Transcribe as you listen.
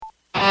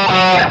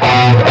You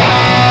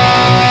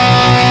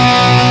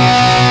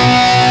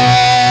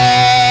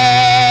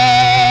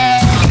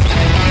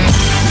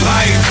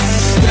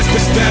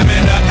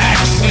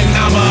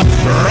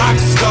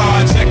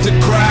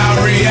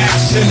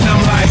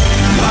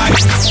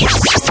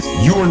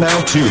are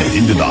now tuned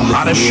into the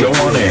hottest show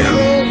on air,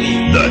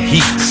 The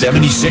Heat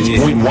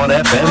 76.1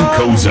 FM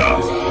Koza.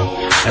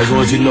 I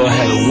want you to know I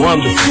had a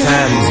wonderful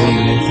time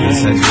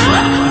this evening.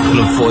 And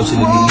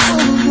unfortunately,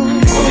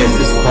 I guess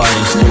this part of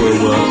the story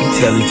where we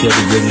tell each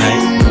other good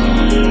night.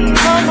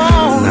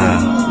 Nah.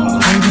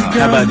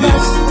 How about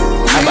this?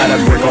 How about I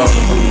break off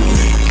the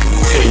movies?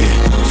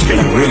 Tell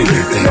you really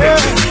good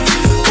thing.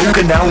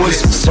 Okinawa's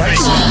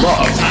Sex,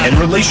 Love, and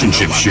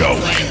Relationship Show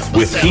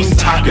with King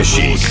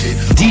Takashi,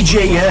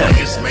 DJ M,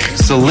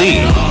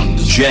 Celine,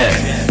 Jen,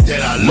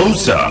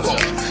 Losa,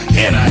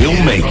 and We'll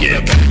Make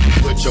It.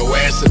 Put your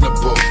ass in the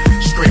book,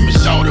 screaming,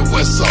 shout it,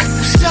 what's up?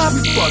 Stop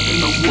fucking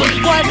the way.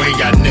 We ain't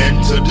got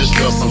nothing to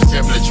discuss, I'm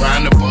simply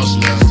trying to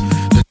bust us.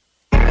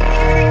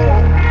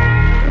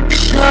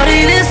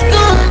 Shorty, this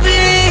gon'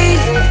 be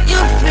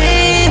your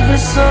favorite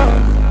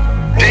song.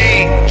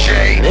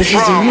 DJ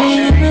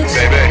Drama,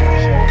 baby.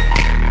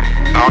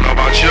 I don't know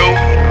about you,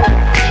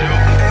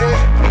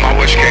 but my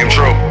wish came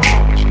true.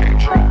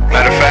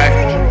 Matter of fact,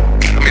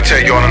 let me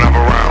take you on another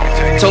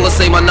round. Told her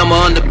say my number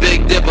on the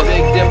Big Dipper.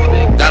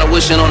 Got her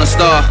wishing on a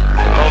star.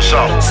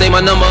 Say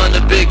my number on the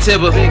Big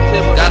Tipper.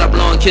 Got her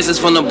blowing kisses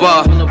from the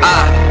bar.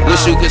 I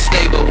wish you could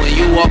stay, but when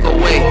you walk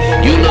away,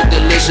 you look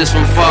delicious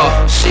from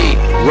far. She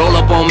roll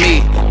up on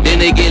me, then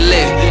they get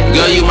lit.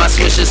 Girl, you my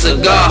swisher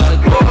cigar.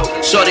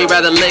 Shorty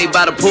rather lay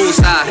by the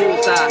poolside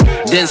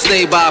than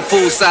stay by a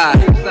fool side.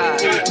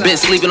 Been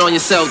sleeping on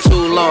yourself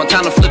too long.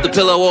 Time to flip the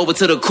pillow over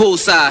to the cool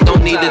side.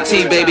 Don't need the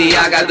tea, baby,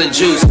 I got the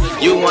juice.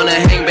 You wanna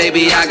hang,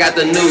 baby, I got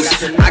the noose.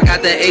 I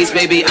got the ace,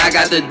 baby, I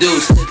got the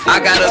deuce. I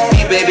got a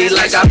beat, baby,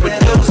 like I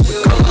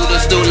produce. Come through the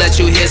stool, let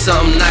you hear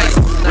something nice.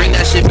 Bring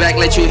that shit back,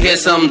 let you hear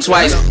something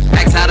twice.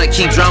 Ask how to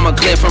keep drama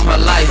clear from her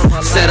life.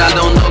 Said I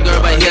don't know,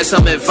 girl, but here's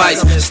some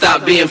advice.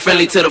 Stop being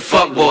friendly to the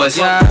fuck boys.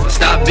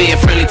 Stop being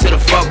friendly to the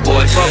fuck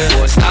boys.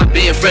 Stop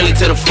being friendly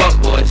to the fuck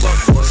boys.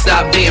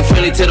 Stop being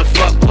friendly to the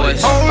fuck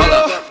boys.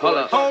 Hold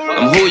up.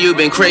 I'm who you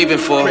been craving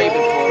for.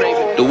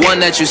 The one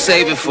that you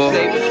saving for.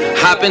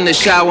 Hop in the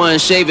shower and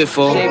shave it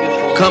for.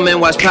 Come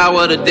and watch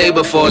Power the day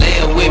before.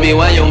 Laying with me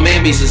while your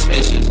man be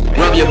suspicious.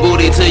 Rub your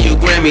booty till you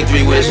grant me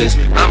 3 wishes.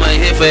 I'ma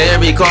hit for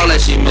every call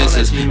that she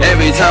misses.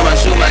 Every time I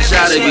shoot my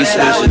shot, it be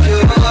swishing.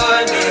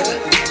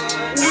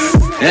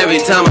 Every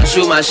time I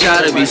shoot my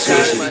shot, it be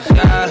swishing.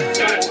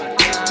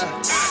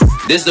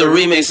 This the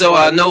remix, so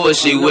I know what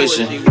she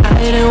wishing. I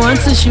hit it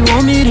once and she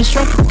want me to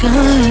strike a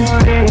gun.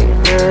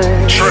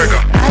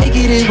 Trigger. I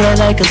get it wet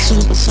like a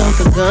super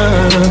soaker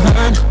gun.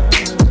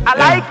 I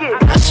like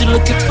it. Now she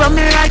looking for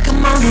me like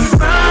I'm on the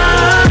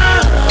run.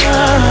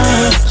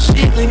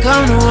 She think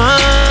I'm the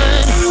one.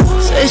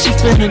 Say she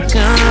finna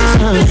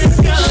come.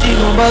 She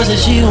gon' buzz it,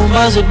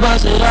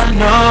 I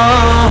know.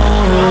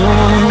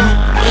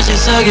 When she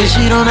suck it,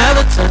 she don't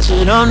ever touch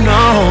it, oh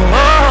no.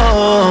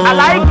 I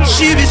like it.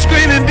 She be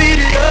screaming, beat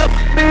it up.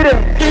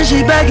 Then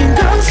she back and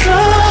go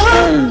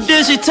slow.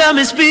 Then she tell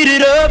me speed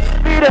it up.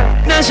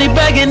 Now she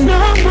begging no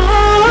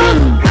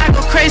more. I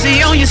go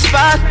crazy on your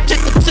spot.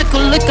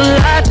 Tickle, lick a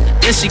lot.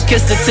 Then she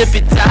kissed the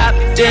tippy top.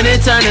 Then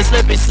it turned to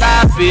slippy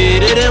sloppy.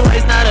 Didn't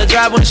waste not a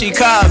drop when she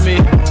caught me.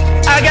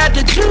 I got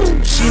the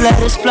juice, she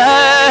let it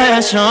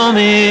splash on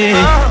me.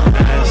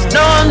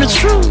 Know I'm the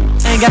truth,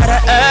 ain't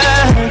gotta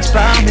ask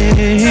about me.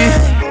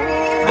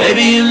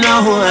 Baby, you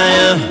know who I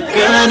am.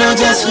 Girl, I know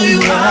just who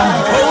you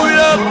are. Hold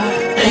up,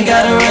 ain't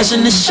gotta rush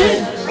in this shit.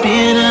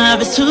 Being in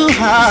love is too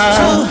hard.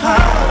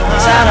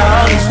 Tired of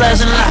all these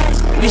flashing lights.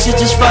 We should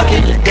just fuck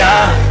in the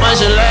dark. Once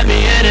you let me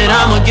in it,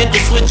 I'ma get to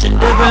switching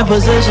different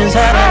positions.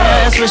 Had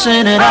a ass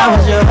wishing that I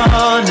was your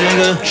whole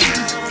nigga.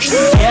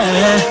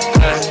 Yeah.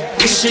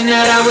 Wishing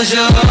that I was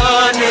your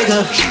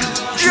nigga.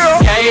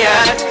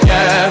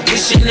 Yeah.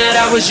 Wishing that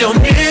I was your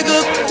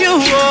nigga. You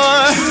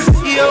are.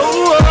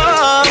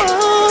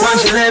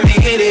 Once you let me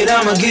get it,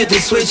 I'ma get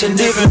to switching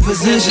different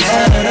positions.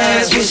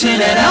 Wishing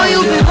that I was your nigga. Know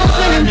you been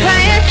hoping and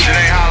praying.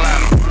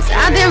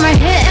 I've been right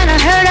here and I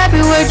heard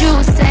every word you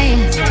was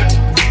saying.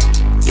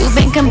 You've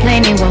been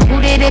complaining, well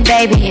who did it,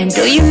 baby? And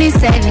do you need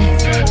saving?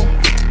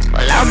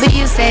 Well, I'll be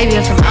your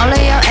savior from all of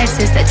your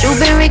exes that you've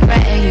been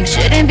regretting. You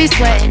shouldn't be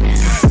sweating now.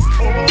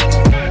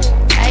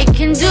 I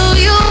can do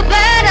you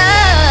better.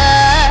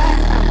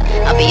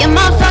 I'll be a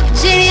motherfucking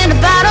genie in the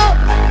bottle.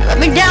 Let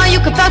me down,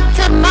 you can fuck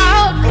till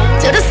tomorrow.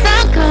 Till the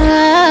sun comes.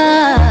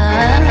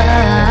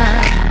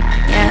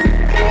 Yeah.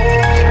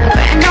 I'm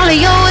granting all of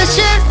your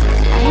wishes.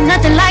 Ain't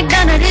nothing like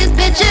none of these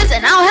bitches.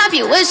 And I'll have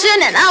you wishing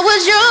that I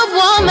was your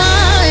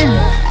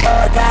woman.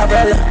 Oh,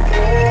 Gorilla,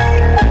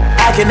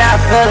 I cannot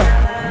feel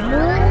her.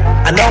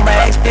 I know my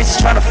ex-bitch is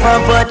tryna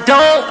front, but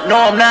don't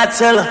know I'm not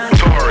tell her.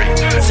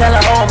 Tell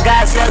her, oh, I'm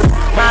Godzilla.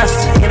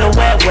 Monster in a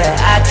wet where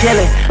I kill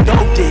it.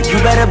 Dope dick, you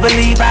better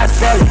believe I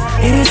sell it.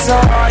 Hit it so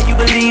hard, you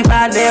believe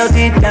I nailed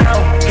it down.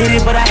 Hit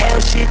it, but I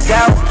held shit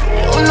down.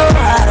 You don't know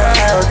how to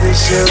held this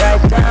shit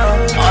right down.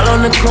 All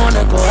on the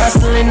corner, go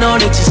hustling on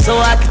it just so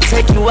I can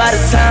take you out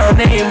of town.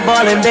 They ain't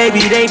ballin',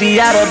 baby, they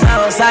be out of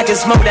bounds. I can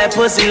smoke that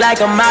pussy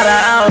like I'm out of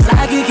ounce.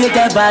 I can get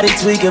that body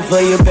tweaking for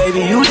you,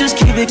 baby. You just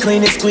keep it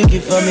clean and squeaky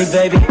for me,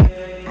 baby.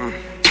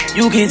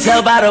 You can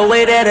tell by the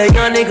way that a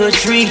young nigga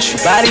treat you.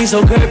 Body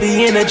so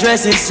curvy and the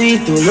dress is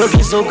see-through.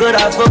 Looking so good,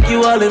 I fuck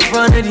you all in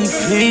front of these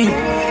people.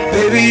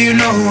 Baby, you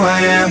know who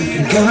I am,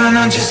 and girl, I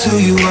know just who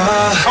you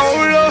are.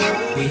 Hold up.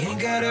 We ain't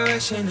gotta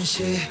rush into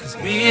shit, cause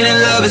being in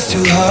love is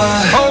too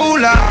hard.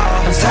 Hold up.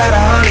 I'm tired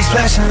of all these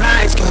flashing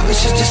lights, girl, we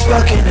should just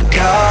walk in the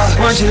dark.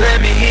 Once you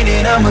let me hit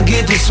it, I'ma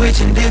get to switch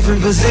in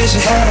different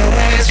positions. Had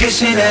that ass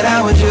wishing that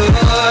I was your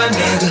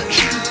nigga.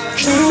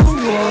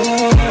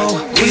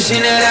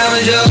 Wishing that I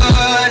was your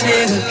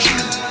nigga.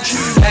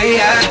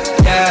 Hey,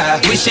 yeah.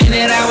 Wishing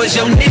that I was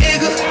your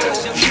nigga.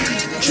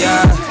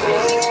 Yeah.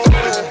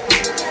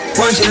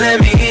 Once you let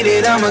me hit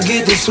it, I'ma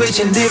get to switch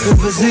in different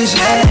positions.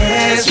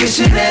 Ass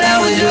wishing that I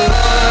was your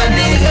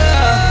nigga.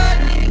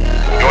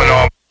 You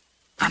know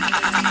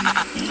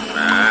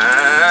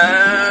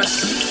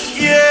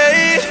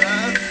Yeah.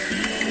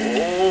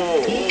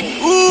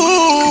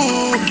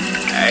 Ooh.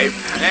 Hey,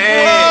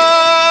 man.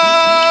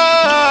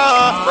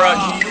 Bro,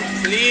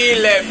 please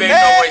let me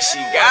know what she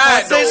got.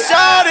 I say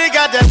shawty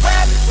got that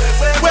wet.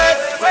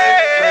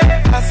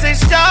 I say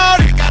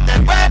shawty got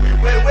that wet.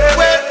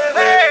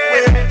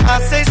 I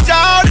say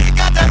shawty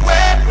got that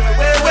wet.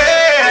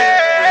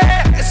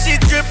 And she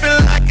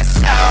dripping like a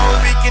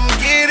shower. We can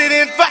get it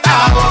in for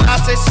hours. I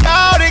say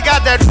shawty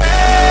got that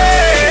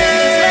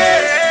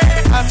wet.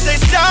 I say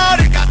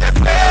shawty got that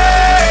wet.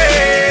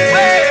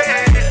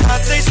 I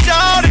say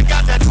shawty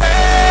got that wet.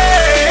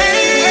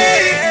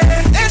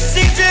 And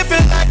she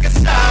dripping like a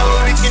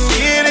shower. We can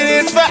get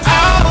it in for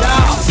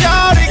hours.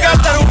 Shawty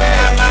got that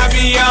wet. My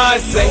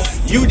Beyonce,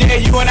 you there,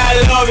 you and I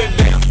love it,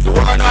 babe. The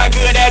world know how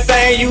good that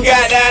thing you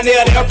got down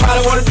there. They'll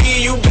probably wanna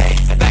be you, babe.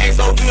 That thing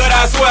so good,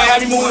 I swear.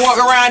 Have you move, walk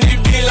around this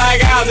bitch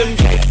like I was in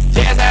bed.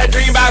 Just had a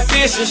dream about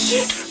fish and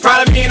shit.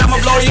 Probably mean I'ma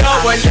blow you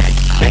up one day.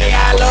 Hey,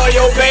 I love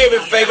your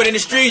baby face, but in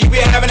the street you be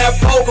having that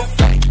poker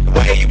face. The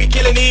way you be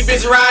killing these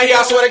bitches around here,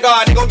 I swear to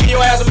God, they gon' give your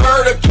ass a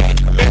murder case.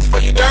 A mess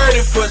for you dirty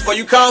foots, for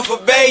you come for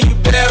babe, you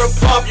better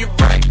pump your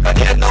brake.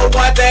 There's no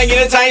one thing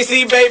anytime you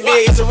see baby,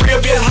 it's a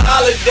real bitch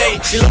holiday.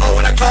 She love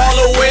when I call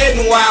her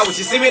wedding wild. When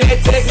she see me that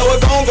text, know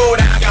it gon' go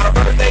down. Got a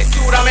birthday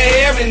suit, I'm in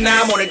heaven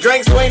now. I'm on the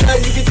drink, so ain't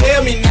nothing you can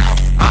tell me now.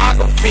 I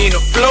can feel the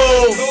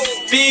flow,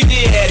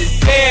 Fiji at his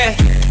best.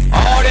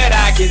 All that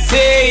I can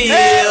tell you.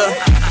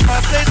 I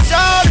say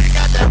shawty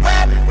got that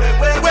wet.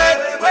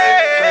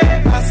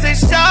 I say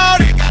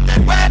shawty got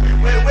that wet.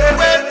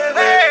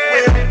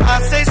 I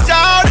say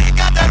shawty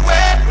got that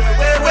wet.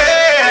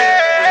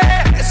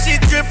 And she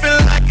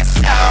dripping like a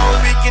shower.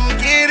 We can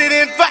get it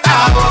in for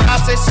hours.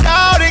 I say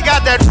shawty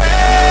got that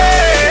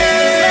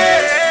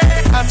wet.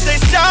 I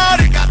say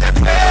shawty got that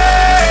wet.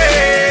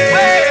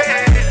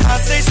 I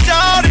say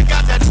shawty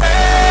got that wet.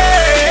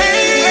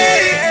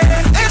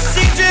 And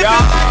she dripping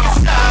like a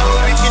shower.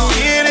 We can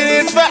get it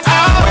in for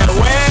hours.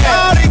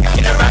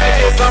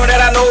 Something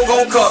that I know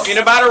gon' cook.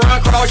 Anybody run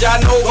across, y'all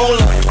know gon'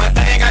 love you. One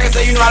thing I can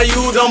say, you know how to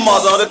use them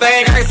mother. Other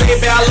thing I can say,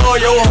 baby, I love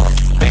your heart.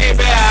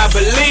 Baby, I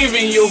believe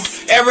in you.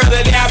 Every other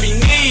day I be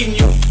needing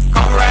you.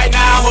 Call me right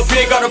now, I'ma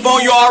pick up the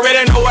phone. You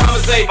already know what I'ma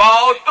say.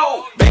 Ball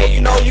through. Baby,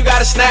 you know you got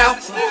a snap.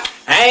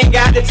 I ain't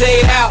got to tell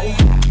you that one.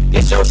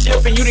 It's your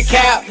ship and you the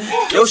captain.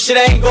 Your shit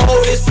ain't gold,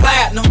 it's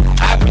platinum.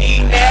 I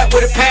mean that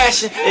with a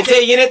passion. They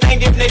tell you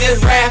anything different, they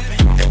just rapping.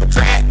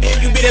 Trap,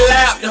 if you be the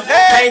lap,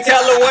 can't tell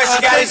her what she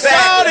got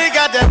exactly. Shawty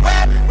got that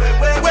wet.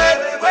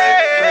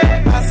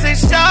 I say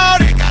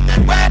shawty got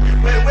that wet.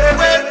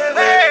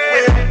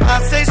 I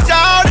say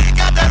shawty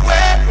got that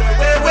wet.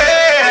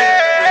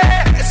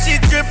 And she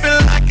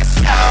dripping like a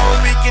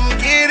shower. We can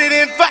get it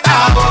in for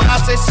hours.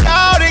 I say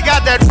shawty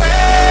got that wet.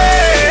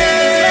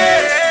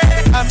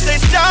 I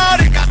say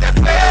shawty got that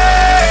wet.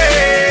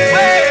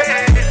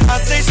 I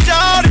say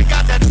shawty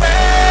got that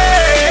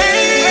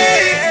wet.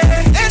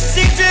 And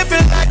she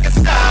dripping like a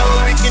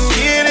shower. We can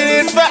get it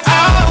in for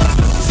hours.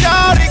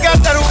 Shawty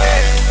got that wet.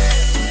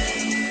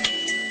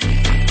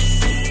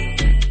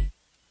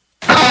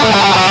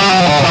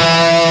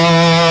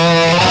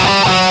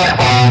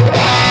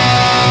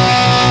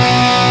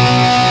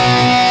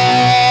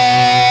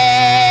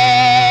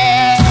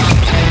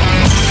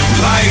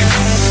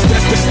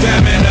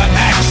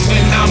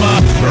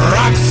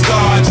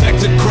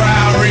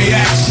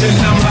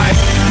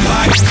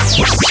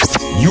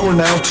 You are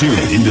now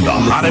tuned into the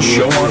hottest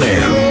show on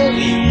air,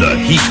 The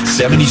Heat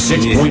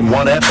 76.1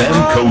 FM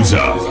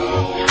Koza.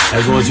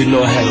 I just want you to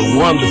know I had a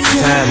wonderful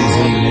time this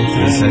evening.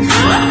 Yes, I did.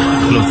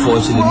 But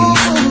unfortunately,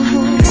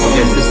 I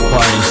guess this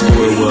part of the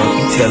story where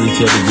we tell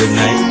each other good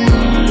night.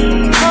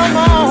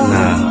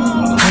 Nah.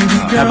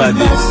 How about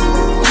this?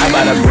 How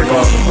about I break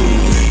off?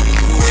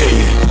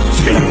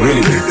 Tell you a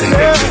really good thing.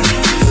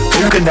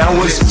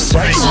 Okinawa's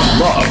sex,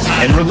 love,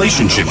 and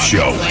relationship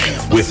show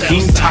with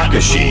King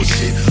Takashi,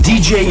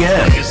 DJ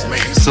M,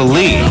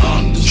 Celine,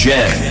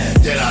 Jen,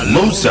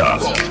 Losa,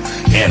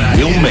 and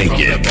We'll Make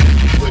It.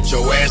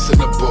 your ass in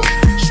the book.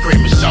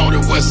 Screaming, shorty,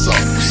 what's up?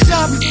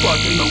 Stop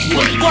fucking the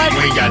way.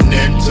 We ain't got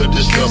nothing to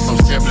discuss. I'm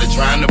simply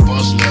trying to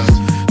bust nuts.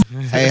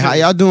 Hey, how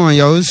y'all doing,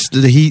 yo? It's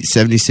the Heat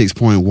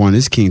 76.1.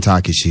 It's King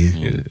Takashi.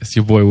 Yeah, it's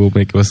your boy Will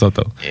Make. What's up,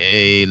 though?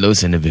 Hey,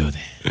 Los in the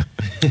building.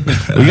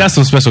 We got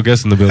some special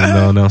guests in the building,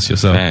 though. Announce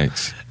yourself.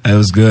 Thanks. That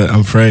was good.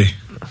 I'm Frey.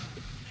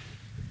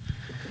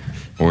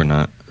 Or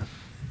not.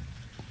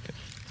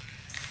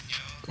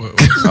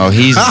 Oh,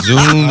 he's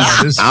zoomed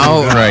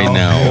out right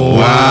now.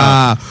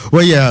 Wow.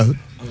 Well, yeah.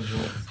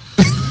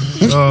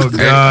 Oh, God.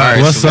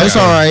 Right, What's up? It's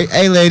all right.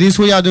 Hey, ladies,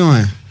 what y'all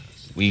doing?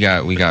 We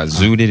got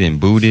zooted and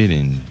booted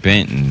and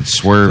bent and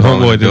swerved.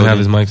 Homeboy didn't have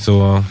his mic,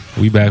 so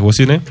we back. What's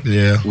your name?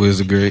 Yeah. Wiz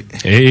the Great.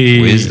 Hey.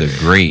 Wiz the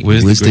Great.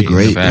 Wiz the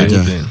Great.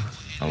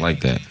 I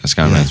like that. That's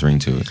got a nice ring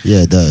to it.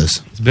 Yeah, it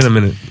does. It's been a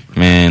minute.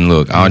 Man,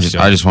 look, I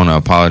just want to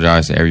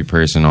apologize to every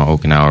person on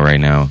Okinawa right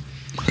now.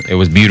 It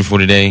was beautiful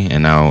today,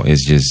 and now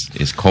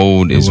it's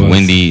cold, it's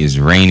windy, it's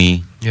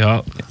rainy.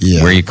 Yeah.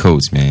 Wear your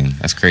coats, man.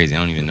 That's crazy. I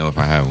don't even know if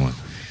I have one.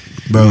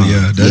 Bro,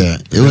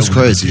 it was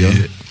crazy, yo.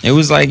 It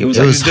was like good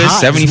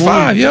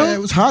 75, yo. Yeah, it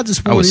was hot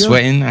this morning. I was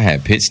sweating. I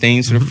had pit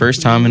stains for the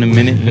first time in a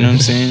minute. You know what I'm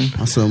saying?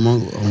 I saw my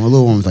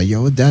little one was like,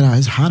 "Yo,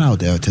 it's hot out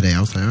there today." I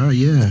was like, "Oh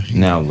yeah."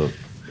 Now look,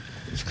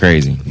 it's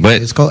crazy, but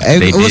it's cold.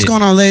 Hey, what's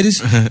going on, ladies?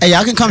 Hey,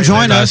 y'all can come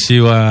join us.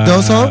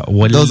 Dozo. Oh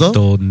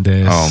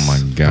my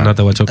God!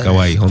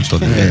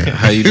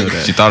 How you know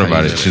that? She thought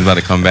about it. She was about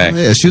to come back.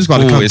 Yeah, she was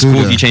about to come. It's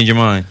cool if you change your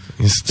mind.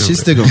 She's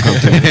still gonna come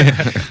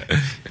through.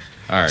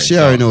 All right, she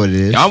already know what it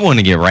is. I want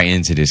to get right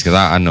into this because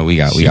I know we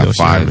got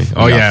five.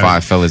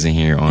 Five fellas in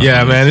here.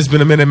 Man, it's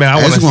been a minute, man.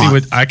 I want to see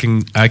what I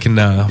can put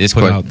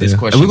out there.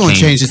 Question and we're gonna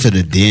change it to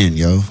the den,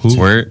 yo.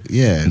 Word?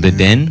 Yeah, the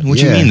den.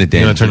 What you mean the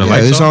den? You gonna turn the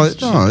lights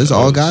on? It's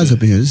all guys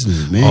up in here. This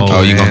is man.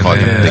 Oh, you gonna call it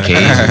the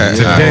cave?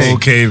 Today,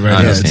 cave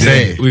right now.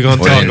 Today we're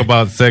gonna talk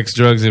about sex,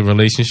 drugs, and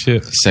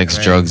relationships. Sex,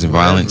 drugs, and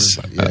violence.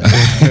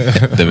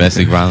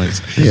 Domestic violence.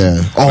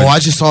 Yeah. Oh, I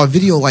just saw a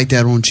video like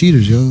that on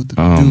Cheaters, yo.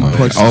 No.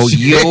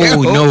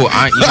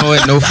 You know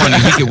what? No funny.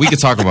 We could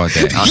talk about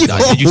that.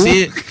 Did you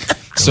see it?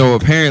 So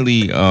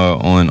apparently,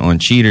 on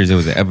Cheaters, there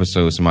was an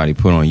episode somebody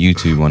put on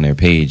YouTube on their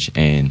page,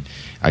 and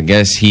I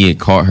guess he had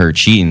caught her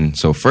cheating.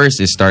 So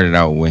first, it started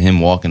out with him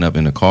walking up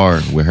in the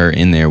car with her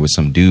in there with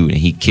some dude, and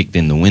he kicked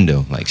in the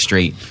window, like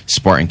straight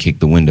Spartan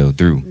kicked the window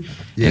through.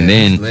 Yeah, and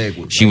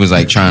then she was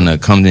like trying to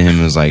come to him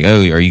and was like,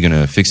 "Oh, are you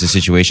gonna fix the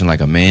situation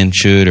like a man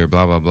should?" or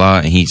blah blah blah.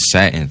 And he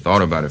sat and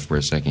thought about it for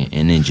a second,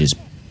 and then just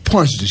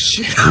punched the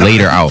shit.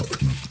 Laid her out,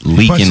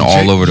 leaking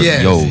all over the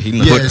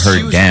put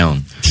her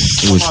down.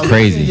 It was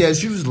crazy. Yeah,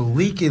 she was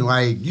leaking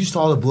like you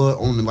saw the blood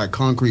on the like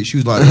concrete. She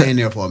was like laying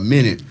there for a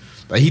minute.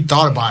 Like he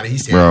thought about it. He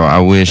said, "Bro, I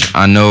don't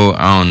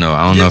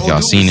know if y'all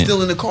seen it."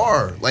 Still in the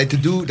car, like the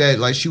dude that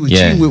like she was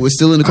cheating with was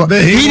still in the car.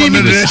 He didn't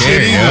even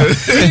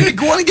he didn't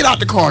go and get out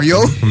the car,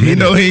 yo. He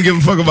know he ain't give a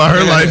fuck about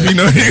her life. He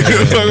know he ain't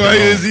give a fuck about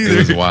his either.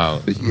 It was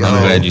wild. I'm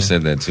glad you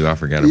said that too. I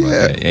forgot about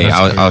that. Hey,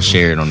 I'll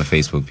share it on the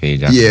Facebook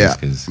page.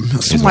 After this,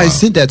 somebody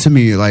sent that to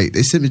me. Like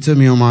they sent it to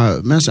me on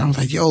my message. I was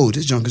like, "Yo,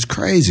 this junk is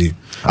crazy."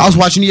 I was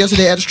watching it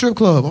yesterday at the strip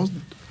club.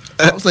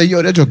 I was like,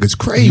 yo, that joke is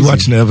crazy. You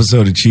watching the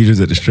episode of Cheaters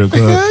at the strip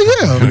club?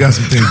 Yeah. We got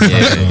some things to talk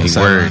about.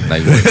 Word.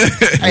 Like,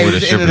 hey, it was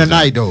the end of the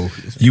night, though.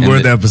 You were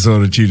the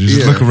episode of Cheaters.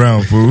 Just look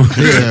around, fool.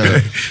 Yeah.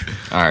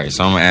 All right,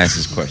 so I'm going to ask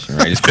this question,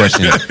 right? This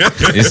question,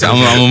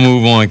 I'm going to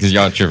move on because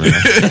y'all tripping.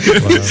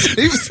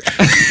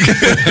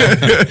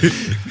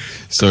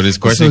 So this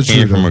question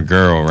came from a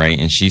girl, right?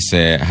 And she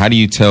said, how do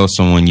you tell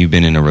someone you've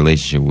been in a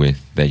relationship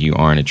with that you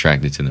aren't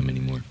attracted to them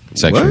anymore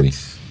sexually?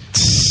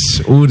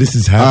 Oh, this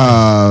is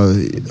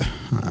happening.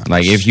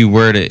 Like if you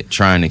were to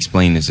try and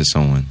explain this to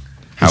someone,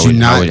 how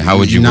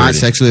would you not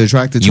sexually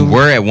attracted to you them?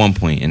 were at one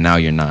point and now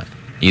you're not.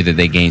 Either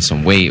they gained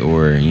some weight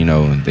or,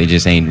 they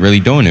just ain't really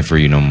doing it for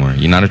you no more.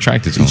 You're not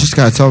attracted to them. You just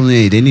gotta tell them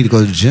they need to go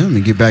to the gym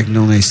and get back to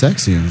knowing they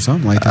sexy or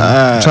something like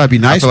that. Try to be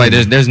nice. I feel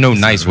like there's no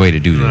nice way to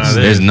do this.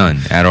 There's none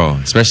at all.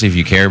 Especially if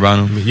you care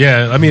about them.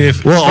 Yeah, I mean,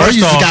 if or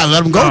you just gotta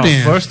let them go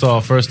then. First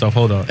off,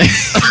 hold on.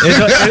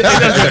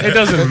 It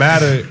doesn't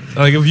matter.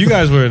 Like if you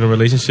guys were in a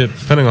relationship,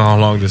 depending on how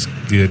long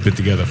you've been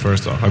together.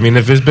 First off, I mean,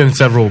 if it's been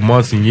several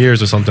months and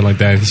years or something like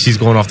that, and she's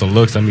going off the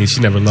looks, I mean,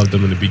 she never loved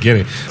them in the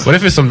beginning. But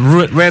if it's some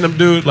random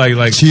dude, like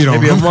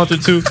maybe a month or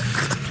two,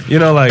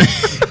 like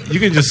you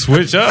can just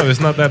switch up. It's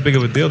not that big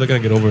of a deal. They're gonna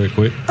get over it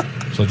quick.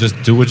 So just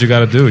do what you got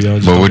to do,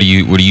 But what do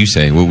you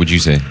say? What would you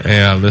say?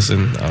 Yeah,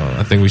 listen.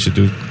 I think we should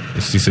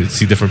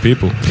see different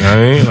people. You know what I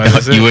mean?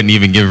 Like you wouldn't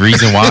even give a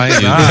reason why.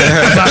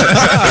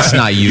 It's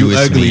not you.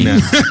 It's me.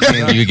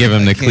 You give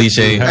him the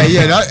cliche.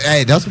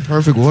 Hey, that's a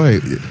perfect way.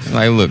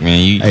 Like, look,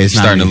 man, you're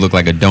starting to look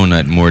like a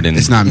donut more than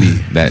it's not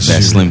me. That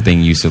slim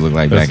thing used to look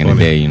like back in the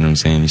day. You know what I'm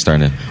saying? You're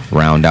starting to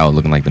round out,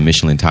 looking like the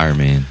Michelin tire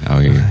man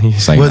out here.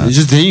 It's like,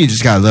 you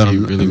just gotta let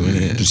him.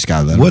 Just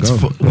gotta let him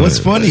go. What's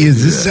funny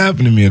is this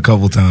happened to me a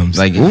couple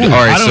times. Like, all right,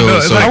 I don't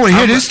know. I want to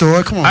hear this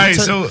story. Come on. All right,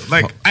 so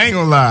like I ain't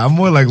gonna lie, I'm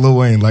more like Lil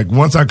Wayne. Like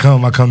once I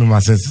come to my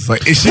senses.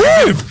 Like, it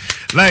should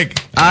like,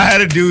 I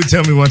had a dude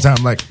tell me one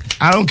time, like,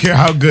 I don't care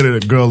how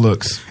good a girl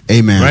looks.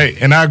 Amen.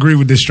 Right? And I agree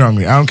with this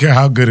strongly. I don't care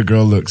how good a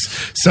girl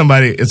looks.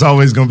 It's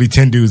always going to be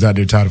 10 dudes out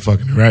there tired of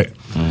fucking her, right?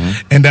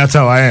 Mm-hmm. And that's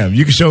how I am.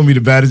 You can show me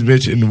the baddest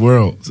bitch in the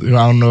world. I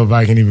don't know if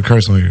I can even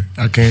curse on here.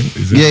 I can?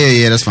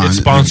 Yeah, that's fine. It's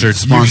sponsored.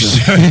 You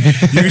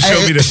can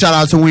show me the... Shout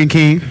out to Win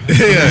King.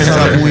 Yeah, shout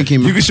out to Win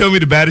King. You can show me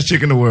the baddest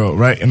chick in the world,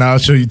 right? And I'll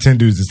show you 10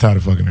 dudes that's tired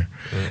of fucking her.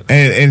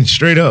 And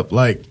straight up,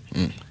 like...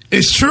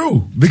 It's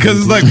true because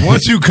it's like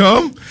once you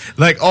come,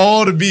 like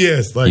all the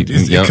BS, like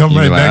it come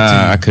right back to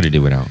you. I could have did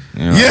without.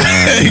 You know,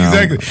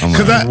 exactly.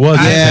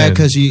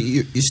 Because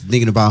you're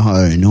thinking about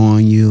her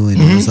annoying you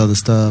and all this other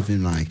stuff,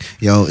 and like,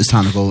 yo, it's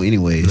time to go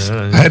anyways.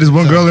 I had this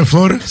one girl in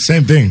Florida,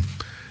 same thing.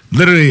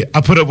 Literally,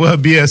 I put up with her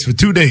BS for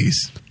 2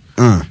 days.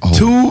 2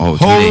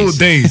 whole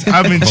days.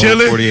 I've been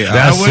chilling.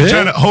 I wasn't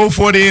trying to hold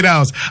 48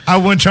 hours. I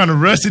wasn't trying to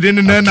rush it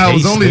into nothing. I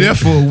was only there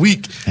for a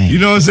week. You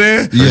know what I'm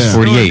saying? Yeah.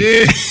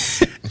 48.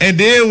 And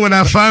then when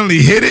I finally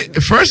hit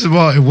it, first of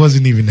all, it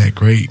wasn't even that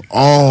great.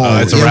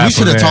 It's a wrap, we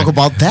should have talked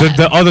about that.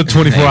 The other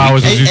 24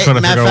 hours was you trying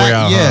to figure a way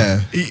out.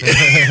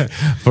 Yeah.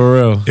 For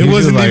real. It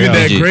wasn't even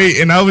that great.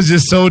 And I was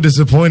just so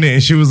disappointed.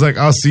 And she was like,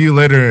 I'll see you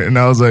later. And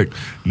I was like,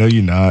 no,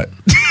 you're not.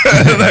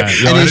 And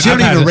then she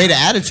don't even rate an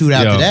attitude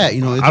after that.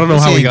 You know, I don't know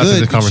how we got to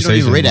this conversation. She don't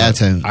even rate an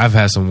attitude. I've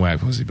had some whack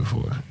pussy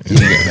before.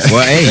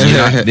 Well,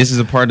 hey, this is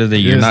a part of the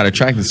you're not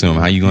attracted to him.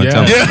 How you going to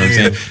tell him? You know what I'm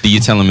saying? Do you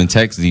tell him in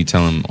text? Do you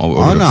tell him over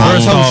the phone? I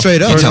tell him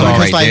straight up. You tell him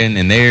right then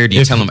and there? Do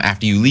you tell him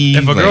after you leave?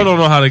 If a girl don't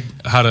know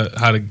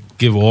how to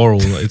give oral,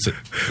 it's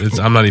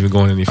I'm not even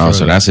going any further. Oh,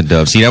 so that's a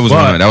dub. See, that was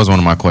one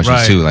of my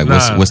questions too. Like,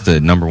 what's the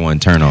number one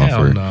turn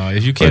off? No,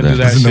 if you can't do that,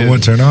 that's the number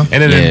one turn off.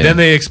 And then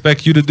they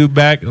expect you to do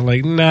back. And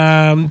like,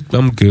 nah,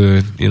 I'm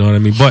good. You know what I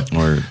mean? But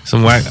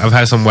some whack. I've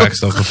had some whack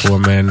stuff before,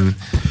 man,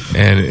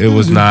 and it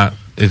was not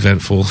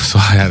eventful. So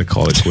I had to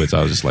call it quits.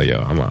 I was just like,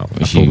 yo, I'm out.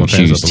 I pulled my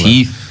pants up.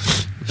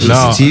 Teeth.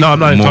 No, I'm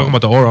not even talking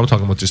about the oral. I'm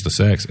talking about just the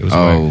sex. It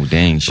was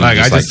dang.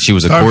 She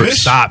was a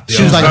corpse. Stop.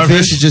 She was like a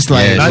fish. Just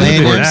like I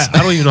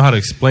don't even know how to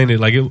explain it.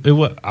 Like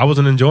I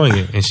wasn't enjoying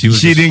it, and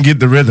she didn't get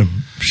the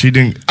rhythm. She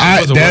didn't.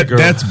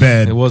 That's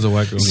bad. It was a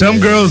white girl. Some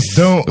girls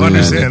don't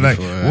understand. Like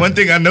one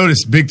thing I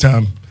noticed big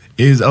time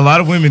is a lot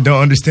of women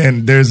don't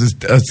understand there's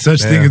a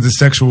such thing as a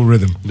sexual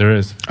rhythm. There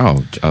is.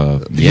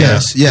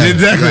 Yes.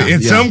 Exactly.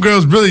 And some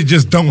girls really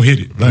just don't hit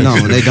it. Like, no,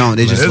 they don't.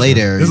 They just lay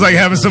there. It's like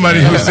having somebody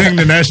who sing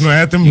the national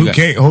anthem who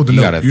can't hold the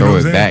note. You gotta throw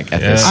it back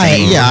at the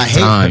same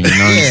time. You know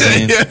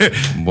what I'm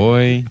saying?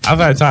 Boy. I've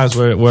had times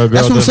where a girl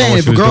doesn't know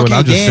what she was doing.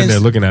 I'm just sitting there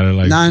looking at her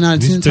like 9 out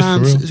of 10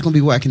 times it's gonna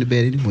be whack in the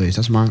bed anyways.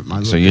 That's my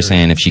So you're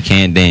saying if she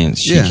can't dance,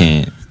 she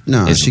can't.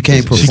 No, she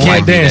can't perform. She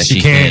can't dance. She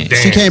can't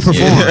dance. She can't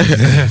perform.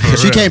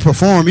 She can't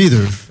perform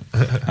either.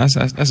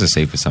 That's a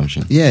safe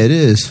assumption. Yeah, it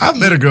is. I've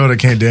met a girl that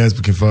can't dance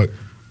but can fuck.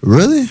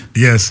 Really?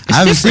 Yes. I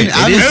haven't seen it.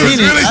 It was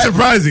really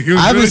surprising.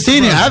 I haven't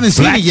seen it. I haven't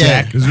seen it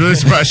yet. It was really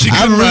surprising. She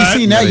couldn't ride. I haven't really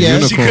seen that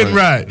yet. She couldn't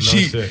ride.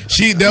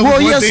 She that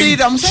was one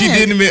thing I'm saying. she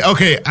didn't admit.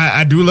 Okay,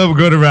 I do love a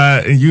girl to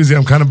ride, and usually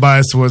I'm kind of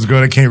biased towards a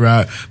girl that can't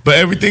ride. But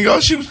everything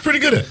else, she was pretty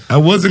good at. I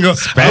wasn't going.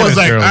 I was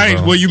like, all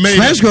right, well, you made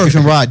Spanish girls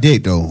can ride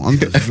dick though. I'm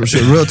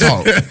real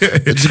talk.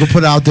 Just gonna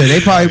put it out there. They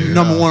probably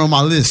number one on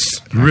my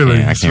list. Really,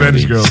 I can't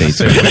Spanish girls. I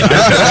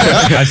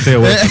stay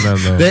away from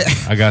them though.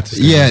 I got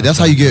to. Yeah, that's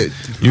how you get.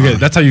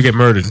 That's how you get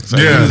murdered.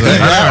 Yeah.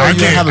 I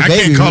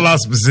can't call out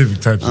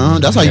specific types.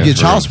 That's how you get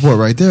child support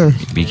right there.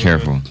 Be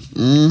careful.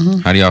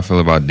 How do y'all feel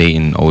about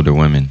dating older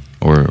women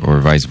or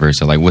vice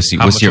versa? Like, what's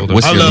your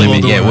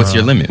limit? Yeah, what's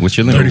your limit?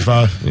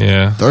 35.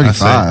 Yeah,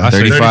 35.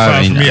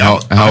 35. And how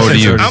old are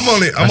you? I'm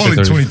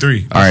only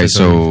 23. All right,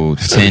 so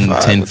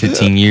 10,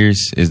 15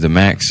 years is the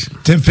max.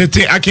 10,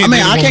 15. I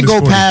can't go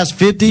past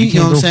 50. You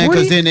know what I'm saying?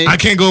 Because then I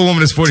can't go a woman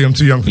that's 40. I'm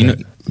too young for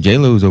that.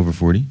 J-Lo's over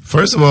 40.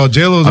 First of all,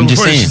 J-Lo's over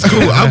 40. She's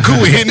cool. I'm cool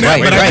with hitting that,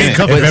 but I can't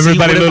cuff it.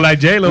 Everybody look like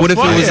J-Lo. What if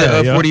it was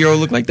a 40-year-old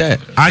look like that?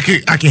 I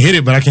can hit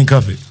it, but I can't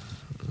cuff it.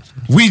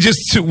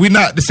 We're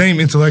not the same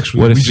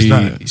intellectually. What if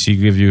she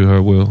give you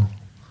her will?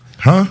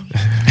 Huh?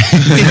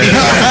 Hey,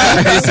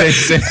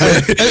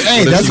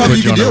 that's something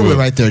you can deal with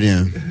right there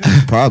then.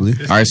 Probably.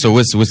 All right, so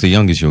what's the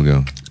youngest you'll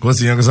go? What's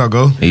the youngest I'll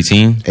go?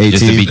 18? 18.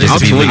 Just to be I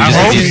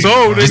hope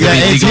so. Just to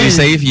be legally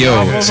safe?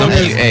 Yo,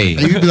 hey.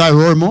 You could be like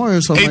Roy Moore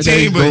or something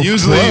 18, but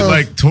usually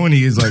like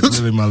 20 is like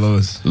really my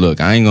lowest. Look,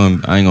 I ain't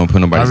gonna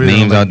put nobody's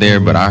names out there,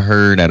 but I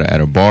heard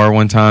at a bar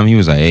one time, he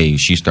was like, hey,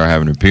 she start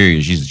having her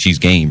period. She's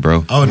game,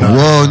 bro. Oh, no.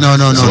 Whoa,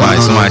 no.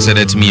 Somebody said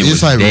that to me. It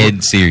was like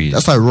dead serious.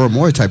 That's like Roy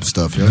Moore type of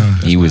stuff, yo.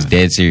 He was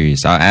dead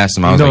serious. I asked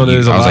him, I was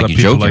like, you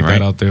joking, right?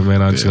 That out there,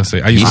 man. I'm just gonna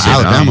say, I used to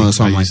Alabama or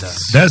something like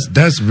that.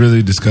 That's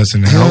really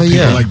disgusting. I hope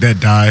people like that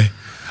die.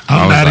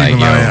 I'm not even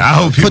lying. I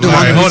hope people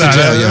like hold on.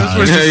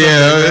 What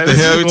the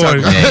hell we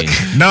talking about?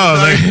 No,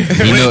 like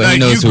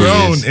you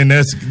grown and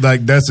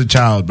that's a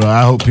child, bro.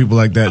 I hope people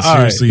like that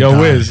seriously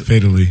die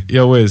fatally.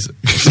 Yo, Wiz.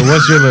 So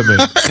what's your limit?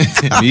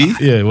 Me?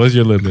 Yeah, what's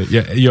your limit?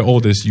 Yeah, your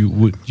oldest you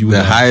would.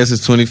 The highest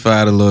is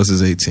 25. The lowest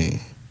is 18.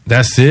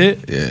 That's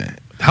it? Yeah.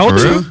 How old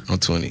are you? I'm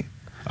 20.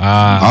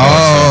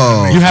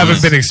 You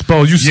haven't been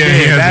exposed. You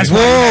scared. That's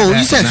whoa,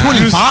 you said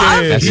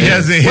 25?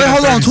 Wait,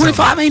 hold on.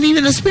 25 ain't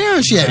even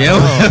experienced yet.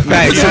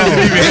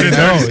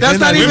 That's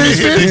not even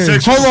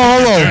experienced. Hold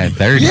on.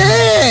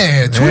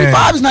 Yeah,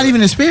 25 is not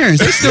even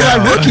experienced. It's still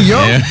like rookie, yo.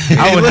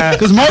 I would have,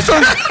 because most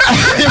of them.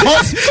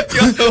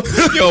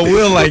 Yo,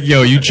 Will like,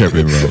 yo, you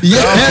tripping, bro.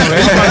 Yeah.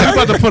 You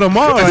about to put them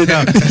on right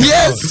now.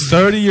 Yes.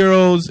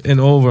 30-year-olds and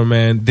over,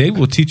 man, they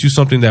will teach you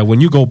something that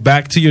when you go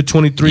back to your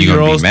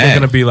 23-year-olds, they're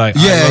going to be like,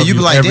 you be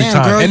like, every damn,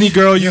 time. girl, Any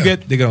girl you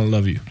get, they're going to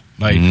love you.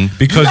 Like,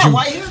 because you got you.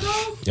 white hair, though?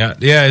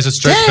 Yeah, it's a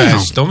stretch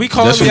patch. Don't be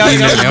calling me out. I'm in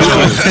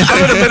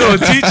the middle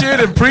of teaching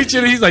and preaching.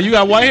 And he's like, "You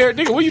got white hair,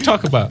 nigga. What are you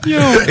talking about?"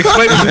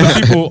 Explain it to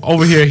the people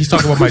over here. He's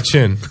talking about my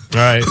chin. All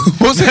right.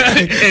 What's that?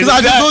 Because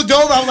I just looked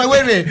over. I was like,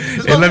 "Wait a minute."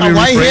 And let me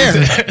white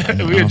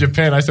hair. We in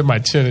Japan. I said my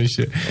chin and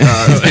shit.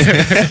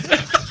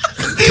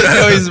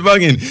 Yo, he's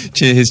bugging.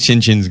 His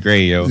chin's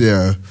gray, yo.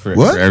 Yeah. For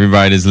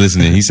everybody that's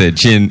listening, he said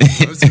chin.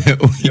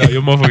 Yo,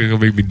 your motherfucker gonna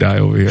make me die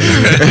over here.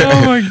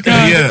 Oh my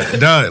god. Yeah,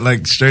 dog,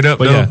 like straight up,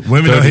 But though. yeah,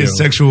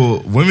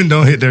 Women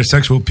don't hit their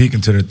sexual peak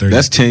until their 30s.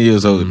 That's 10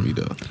 years older than me,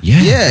 though.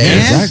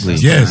 Exactly.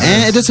 Yes.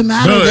 And it doesn't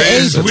matter the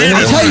age. I'm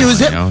telling you,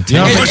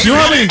 You know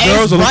how many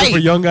girls are looking for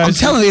young guys? I'm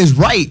telling you, it's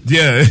right.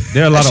 Yeah.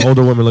 There are a lot of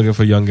older women looking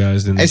for young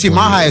guys than. Hey, see,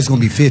 my highest is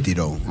gonna be 50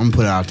 though. I'm gonna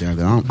put it out there.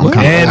 I'm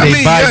And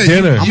they buy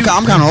dinner.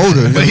 I'm kind of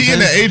older. But he in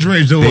the age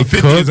range though. They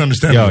 50 is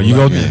understandable. Yo, you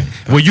go.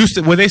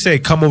 When they say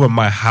come over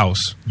my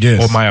house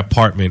or my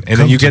apartment, and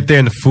then you get there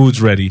and the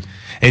food's ready,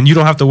 and you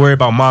don't have to worry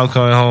about mom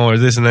coming home or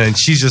this and that, and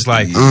she's just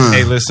like,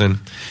 "Hey, listen."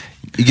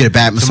 You get a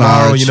back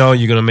massage. Tomorrow,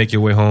 you're gonna make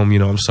your way home.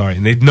 I'm sorry,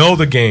 and they know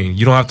the game.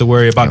 You don't have to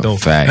worry about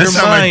those. You're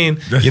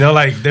mine.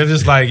 They're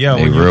just like, yo,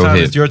 when your time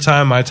is your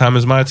time, my time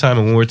is my time,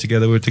 and when we're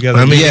together, we're together.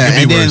 And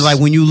then like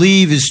when you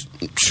leave, is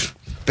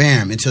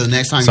bam until the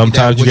next time.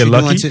 Sometimes you get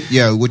lucky.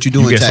 What you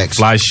doing? You get some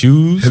fly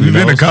shoes. Have you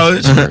been to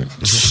college?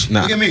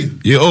 Nah. Look at me.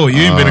 You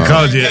ain't been to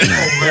college yet.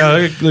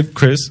 Yeah, look,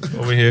 Chris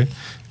over here.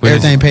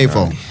 Everything paid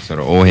for. So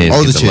the old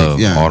heads get the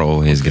love. All the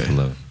old heads get the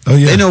love. Oh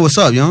yeah, they know what's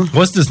up, young.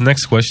 What's this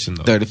next question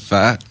though?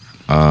 35.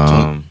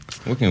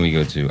 What can we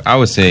go to? I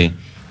would say,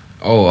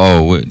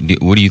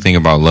 what do you think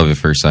about love at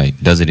first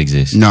sight? Does it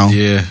exist? No.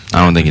 Yeah.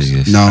 I don't think it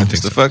exists. No. What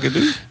the fuck it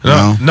do?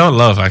 No,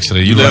 love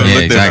actually. You love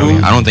exactly.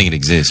 I don't think it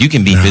exists. You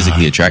can be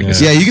physically attracted.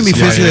 Yeah, you can be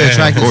physically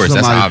attracted. Of course,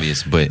 to somebody, that's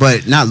obvious,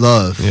 but not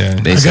love. Yeah,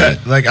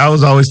 I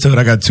was always told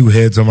I got two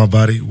heads on my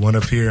body, one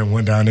up here and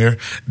one down there.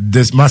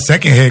 My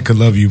second head could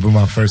love you, but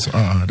my first,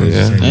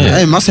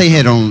 Hey, my second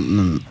head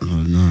don't.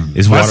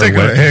 My second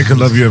head could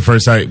love you at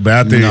first sight, but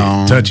after you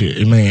touch it,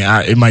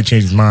 it might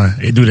change his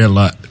mind. It do that a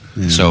lot.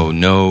 Yeah. So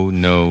no.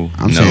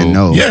 I'm saying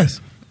no. Yes.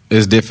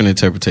 There's different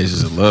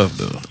interpretations of love,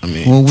 though. I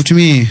mean, well, what you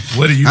mean?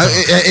 What are you?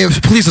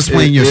 Please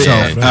explain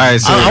yourself. All right,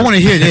 so I want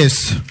to hear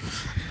this.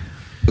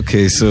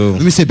 Okay, so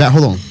let me sit back.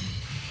 Hold on.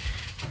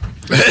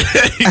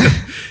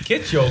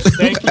 Get your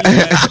stanky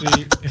ass.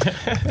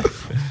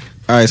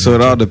 All right, so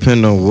it all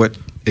depends on what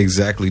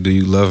exactly do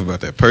you love about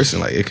that person.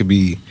 Like it could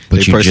be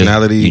their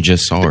personality. You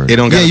just saw her. It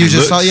don't. You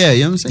just saw. Yeah,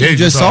 you know what I'm saying. Yeah, you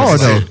just saw her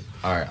though.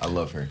 All right, I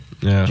love her.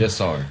 Yeah, just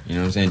saw her. You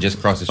know what I'm saying? Just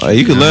cross the street.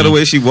 You could love the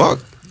way she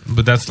walked.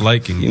 But that's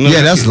liking.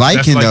 That's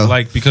liking though.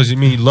 Like because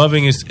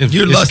loving is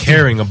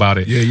caring about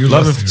it. Yeah, you're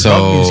loving.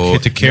 Loving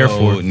is to care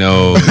for it.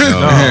 No.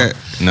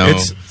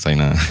 It's like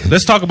nah.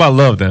 Let's talk about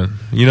love then.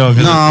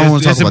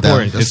 It's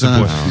important. It's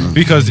important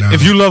because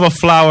if you love a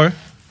flower,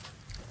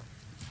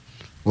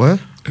 what?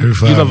 You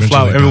love a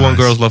flower. Everyone,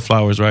 girls love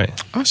flowers, right?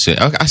 I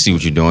see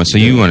what you're doing. So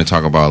you want to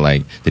talk about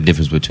like the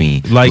difference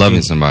between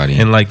loving somebody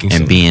and liking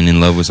and being in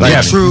love with somebody?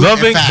 Like true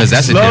loving, because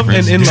that's a love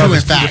difference. and in love true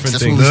is two facts. different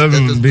That's things. what Love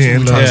and being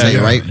in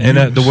love, right?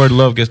 And the word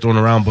love gets thrown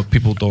around, but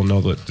people don't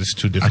know that it's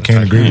two different. I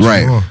can't agree.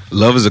 Right.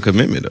 Love is a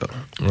commitment, though.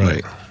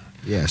 Right.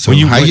 Yeah. So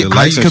how you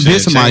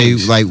convince somebody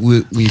like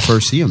when you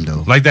first see them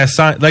though? Like that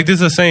sign. Like there's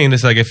a saying.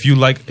 It's like if you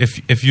like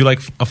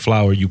a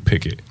flower, you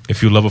pick it.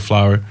 If you love a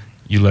flower,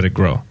 you let it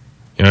grow.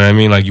 You know what I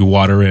mean? Like you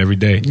water it every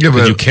day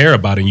because you care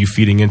about it and you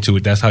feeding into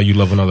it. That's how you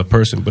love another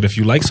person. But if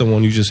you like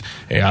someone, you just,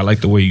 hey, I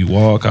like the way you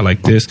walk. I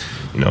like this,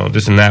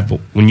 this and that. But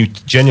when you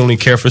genuinely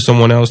care for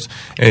someone else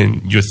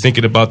and you're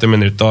thinking about them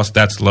and their thoughts,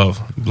 that's love.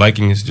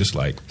 Liking is just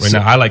like right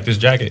now. I like this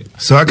jacket.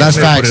 So I that's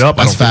facts. Put it up.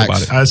 That's I don't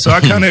think about it. So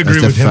I kind of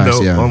agree with him facts,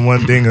 though on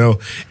one thing though.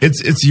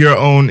 It's your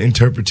own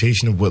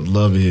interpretation of what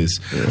love is.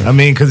 Yeah. I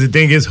mean, because the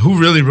thing is, who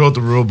really wrote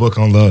the rule book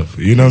on love?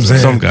 You know what I'm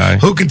saying? Some guy.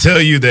 Who can tell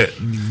you that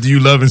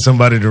you loving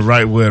somebody the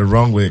right way or the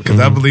wrong way? Because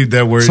I believe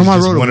that word is just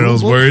one of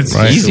those words.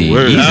 Right. Easy.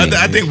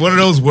 I think one of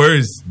those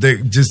words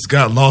that just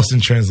got lost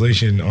in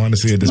translation.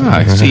 Honestly, at this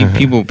point, see,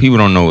 people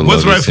don't know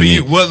what's love right is for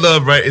you. What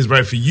love is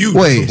right for you.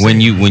 Wait, when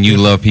you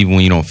love people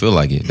when you don't feel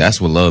like it, that's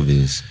what love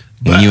is.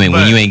 When you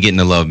ain't getting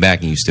the love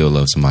back and you still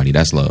love somebody,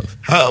 that's love.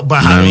 How do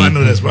I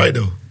know that's right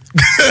though?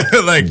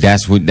 Like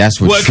that's what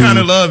what true, kind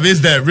of love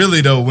is that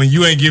really though? When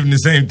you ain't giving the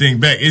same thing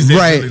back, is that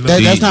Right. really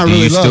love? That's not do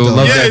really you love. still though.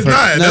 love Yeah, that it's person?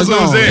 not. That's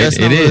what I'm saying. That's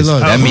not It really is. love.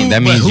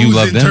 That means you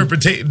love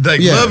them. Like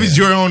Yeah. love is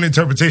your own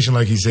interpretation,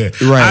 like he said.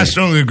 Right. I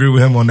strongly agree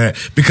with him on that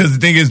because the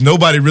thing is,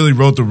 nobody really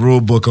wrote the rule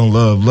book on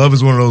love. Love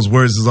is one of those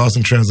words that's lost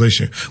in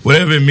translation.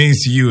 Whatever it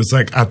means to you, it's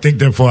like I think,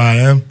 therefore I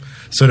am.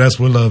 So that's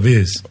what love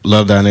is.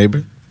 Love thy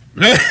neighbor.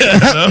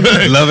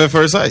 Love at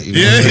first sight. You know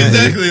Yeah, what I'm saying?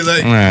 exactly.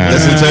 Like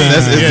That's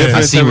different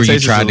I see where you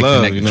interpretations tried of to love,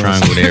 connect you the know what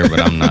I'm triangle saying?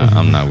 there, but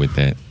I'm not with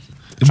that.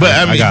 But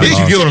I mean, got you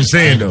lost. get what I'm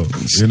saying, though.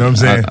 You know what I'm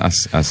saying?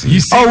 I see. You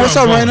see Oh, where what's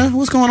I'm up, going. Raina?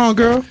 What's going on,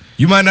 girl?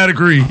 You might not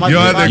agree. You don't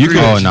have to You agree.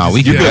 can, oh no,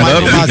 we can, Yeah.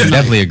 we can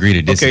definitely agree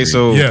to disagree. Okay,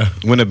 so Yeah.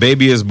 when a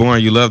baby is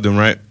born, you love them,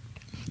 right?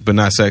 But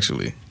not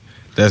sexually.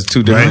 That's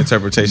two different Right.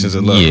 interpretations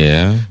of love.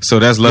 Yeah. So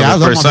that's love Yeah, I at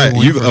love first my baby sight.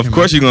 when You, he first of came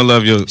course, you're gonna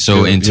love your. So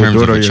your, in your terms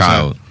daughter of or a your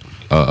child,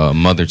 a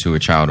mother to a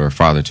child or a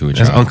father to a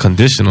That's child.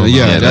 unconditional.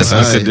 Yeah, love. that's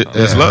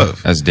That's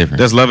love. That's different.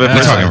 That's love at we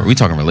first sight. talking, we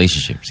talking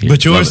relationships here.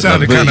 But yours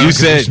sounded But kind of you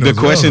said the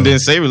question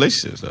didn't say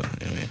relationships, though.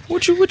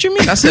 What you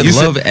mean? I said You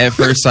love said- at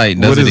first sight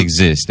What doesn't is-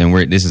 exist, and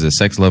this is a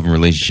sex, love, and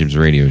relationships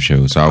radio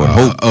show. So I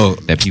would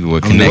hope that people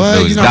would connect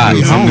Well, those you know,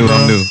 dots. I'm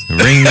new,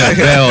 Ring the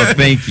bell.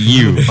 Thank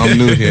you. I'm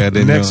new here. I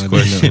didn't Next know.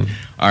 question.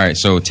 All right,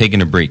 so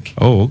taking a break.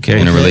 Oh, okay.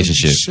 In a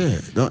relationship.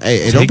 Shit. Don't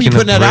be Taking a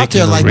putting that break out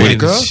there in a like that,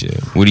 girl.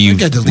 relationship. What do you We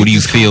gotta delete What do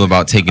you this feel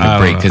about taking I a don't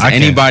break? know. Because I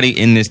can't. anybody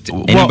in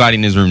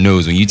this room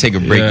knows when you take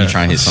a break, Yeah. you're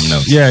trying to hit something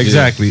else. Yeah,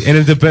 exactly. And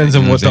it depends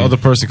on You know what what I'm the other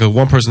person, because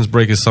one person's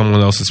break is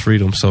someone else's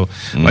freedom. So,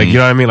 like, you know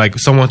what I mean? Like,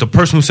 the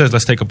person who says,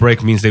 let's take a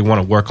break means they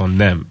want to work on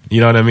them.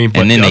 You know what I mean?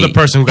 But And then the other they-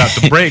 person who got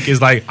the break is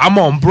like, I'm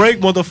on break,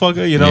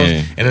 motherfucker, you know?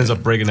 Yeah. And ends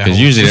up breaking that Because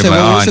whole usually You they're said,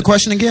 like, what oh, was the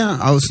question again?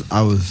 I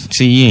was.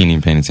 see, you ain't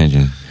even paying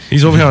attention.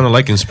 He's over here on a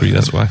liking spree,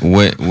 that's why.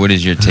 What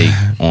is your take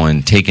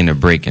on taking a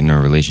break in a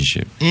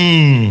relationship?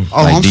 Oh,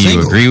 Like, I'm do you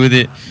single. agree with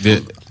it?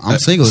 I'm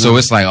single. So now.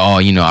 it's like, oh,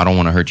 I don't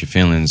want to hurt your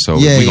feelings, so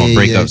Yeah, we're gonna yeah,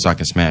 break yeah. up so I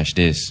can smash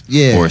this.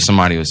 Yeah. Or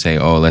somebody will say,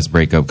 oh, let's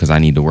break up because I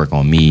need to work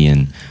on me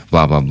and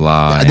blah blah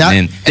blah. That-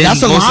 and then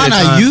that's the most of line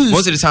I time- use.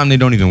 Most of the time, they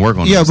don't even work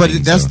on. Yeah, those but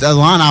things, that's so. the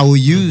line I will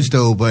use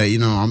though. But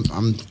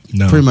I'm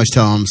No. pretty much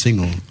telling I'm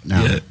single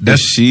now. Yeah. If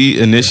she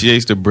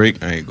initiates the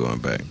break, I ain't going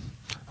back.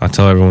 I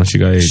tell everyone she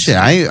got AIDS. Shit,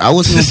 I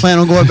wasn't gonna plan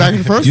on going back in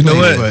the first You know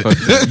place.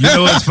 what? You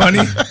know what's funny?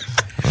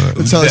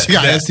 So she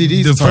got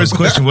STDs. The first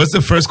question. What's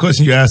the first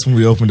question you asked when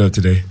we opened up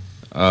today?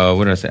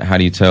 What did I say? How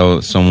do you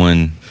tell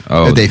someone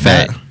That they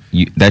fat?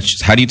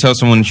 How do you tell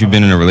someone that you've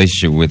been in a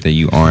relationship with that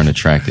you aren't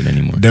attracted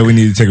anymore? That we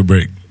need to take a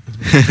break.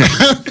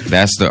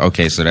 That's the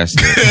okay. So that's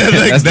the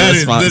Like, that's the that is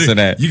response to literally-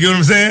 that. You get what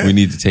I'm saying? We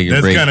need to take a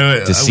That's break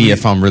kinda, to see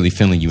if I'm really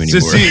feeling you To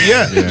anymore. see,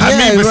 yeah. I Yeah,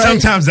 mean, but right.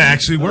 sometimes that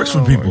actually works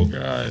for people.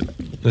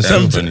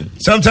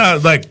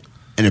 Sometimes, like,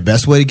 And the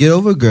best way to get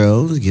over a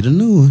girl is get a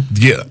new one.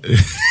 yeah.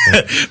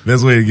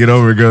 Best way to get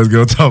over it, girls,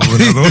 go talk with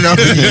another one.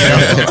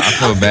 I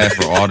feel bad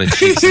for all the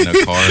chicks in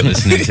the car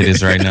listening to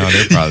this right now.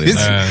 They're probably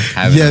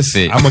having Yes. a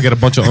fit. I'm going to get a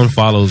bunch of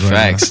unfollows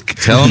right Facts.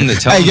 Tell them to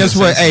tell Hey, them guess to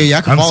what? send Hey,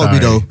 y'all can I'm follow me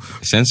sorry. though.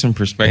 Send some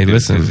perspective. Hey,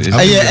 listen. It's,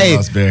 Hey, yeah, hey.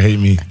 Lost Bear, hate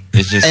me.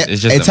 it's just Hey,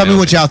 it's just. hey, a tell me male-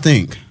 what y'all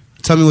think.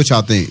 Tell me what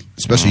y'all think,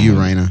 especially you,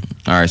 Raina.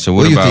 All right. So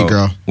What what, do you about think,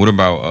 girl? what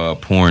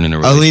about porn in a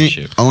Elaine,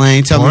 relationship?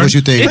 Elaine, tell me Porn? what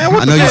you think. Man,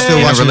 what I know the you're fuck? still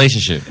In a watching.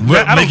 relationship, I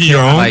don't Making your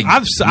care. own? like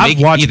I've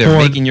watched either porn.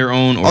 making your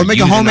own or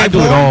making using homemade that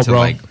porn? I do it all, to bro.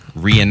 like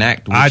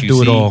reenact what I you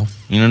do it see. all.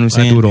 You know what I'm I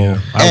saying? do it all.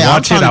 Hey, I I'm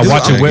watch trying it. to I do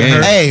watch it with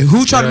her. Hey,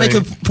 who trying to Yeah.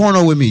 make a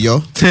porno with me, yo?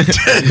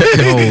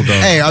 Hold on.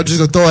 Hey, I'm just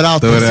gonna throw it out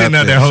there. Sitting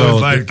out there So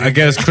hoes like, I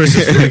guess Chris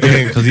is free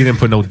game because he didn't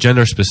put no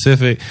gender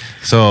specific.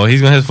 So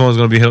his phone's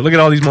gonna be hit. Look at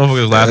all these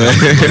motherfuckers laughing.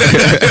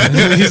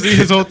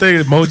 his whole thing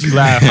is emoji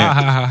laugh. Ha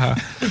ha ha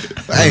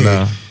ha. Hey,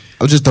 And,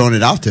 I'm just throwing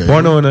it out there.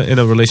 porno in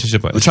a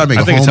relationship. We're trying to make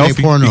I a think it's homemade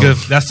healthy porno.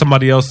 because that's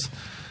somebody else.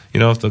 You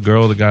know, if the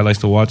guy likes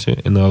to watch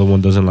it and the other one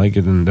doesn't like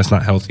it, then that's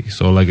not healthy.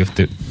 So like if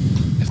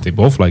they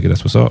both like it,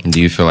 that's what's up. Do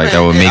you feel like that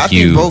would Man, make I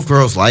you? think both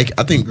girls like.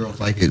 I think girls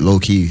like it low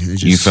key.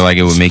 It's Do you just feel like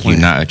it would make you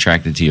plain. not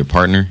attracted to your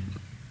partner?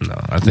 No,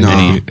 I think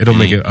No. it'll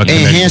make it a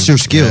enhance your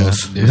connection.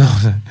 skills?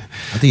 Yeah.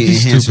 I think it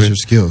He's enhances stupid. your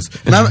skills.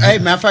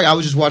 Matter of fact, I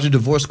was just watching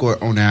Divorce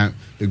Court on that.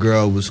 The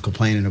girl was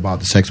complaining about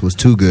the sex was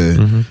too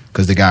good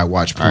because the guy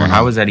watched All porn. right,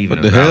 how is that even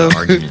What a the valid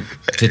hell? argument?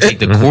 To take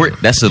the court?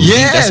 That's a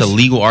Yes. that's a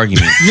legal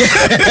argument.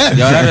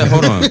 Yeah,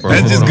 Hold on, bro.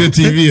 that's just hold on. good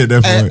TV at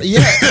that point.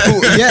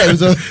 yeah, it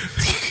was a.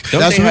 Don't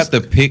That's they what- have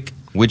to pick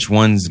which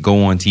ones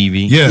go on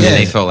TV? Yeah. And Yeah.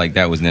 they felt like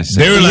that was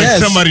necessary. They were like, Yes.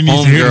 somebody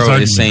needs to hear this Homegirl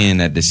argument. is saying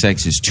that the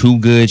sex is too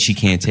good. She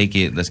can't take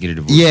it. Let's get a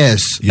divorce.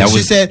 Yes, That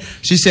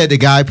she was- said the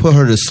guy put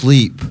her to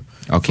sleep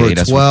Okay, for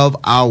that's 12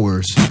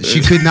 hours. She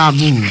could not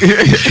move.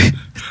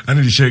 I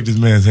need to shake this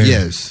man's hand.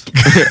 Yes,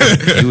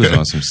 He was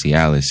on some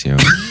Cialis, yo.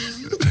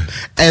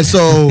 and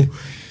so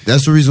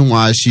that's the reason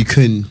why she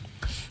couldn't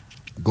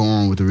go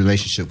on with the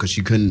relationship because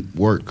she couldn't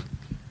work.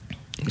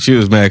 She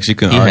was mad. She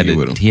couldn't argue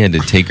with him. He had to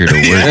take her to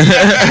work.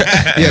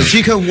 Yeah,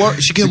 she couldn't work.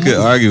 She couldn't couldn't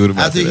move. argue with him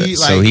After after he, that.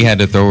 like, So he had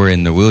to throw her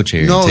in the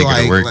wheelchair no, and take her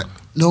like, to work. like-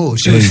 no,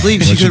 she was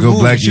asleep. She once you couldn't go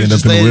move. black, She you was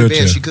end just up in a laying in bed.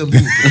 wheelchair. She couldn't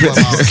move for 12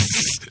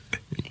 hours.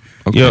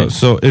 Okay. Yo,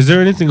 so is there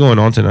anything going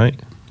on tonight?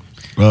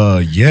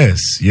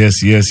 Yes.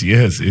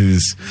 It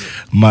is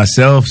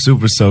myself,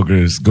 Super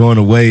Soakers, going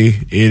away.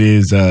 It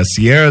is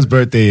Sierra's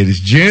birthday. It is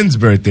Jen's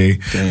birthday.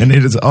 Damn. And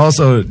it is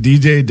also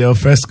DJ Del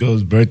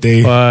Fresco's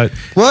birthday. Well,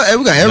 hey,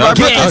 we got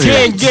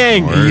everybody.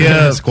 Gang.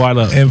 Yeah. Squad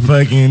up. And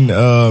fucking,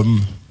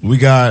 we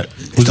got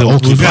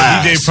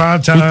DJ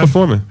Primetime. Who's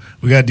performing?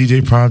 We got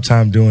DJ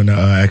Primetime doing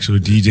actual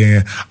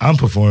DJing. I'm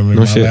performing.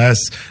 This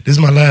is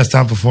my last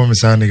time performing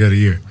Side Nigga of the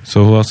Year.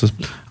 So who else is?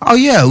 Oh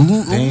yeah,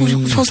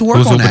 who's supposed to work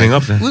on that? Who's opening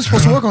up then? Who's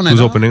supposed to work on that?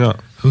 Who's opening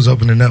up? Who's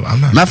opening up?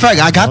 I'm not. Matter of fact,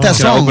 I got that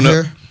song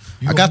here.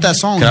 I got that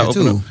song here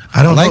too.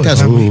 I don't like that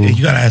song.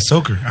 You gotta ask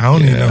Soaker. I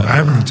don't even know. I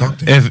haven't even talked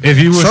to him. If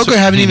you were Soaker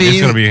haven't even.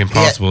 It's gonna be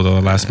impossible though.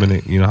 Last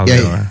minute, you know how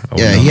they are.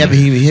 Yeah, he haven't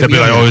even. They'll be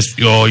like,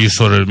 oh, you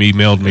sort of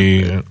emailed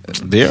me.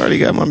 They already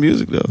got my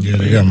music though. Yeah,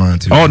 they got mine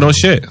too. Oh no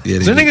shit. The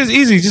thing is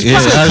easy. Just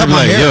I'm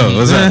like, yo,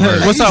 what's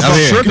up? What's up?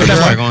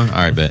 All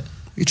right, bet.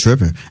 You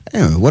tripping?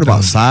 Anyway, what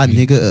about Side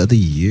Nigga of the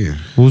Year?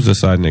 Who's the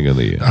Side Nigga of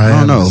the Year? I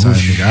don't know. All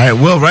right,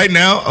 well, right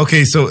now,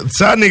 okay, so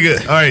Side Nigga.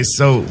 All right,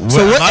 so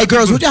what? Hey,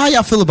 girls, how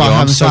y'all feel about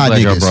having side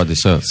niggas? Y'all brought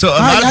this up. So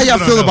how y'all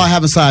feel about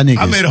having side niggas?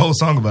 I made a whole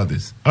song about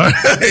this. All right,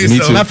 Me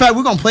too. Matter of fact,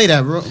 we're gonna play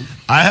that, bro.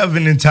 I have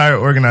an entire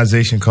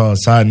organization called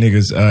Side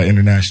Niggas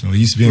International. It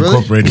used to be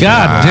incorporated.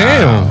 God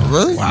damn.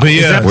 Really? But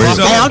yeah,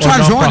 I'm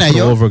trying to join that,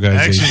 yo.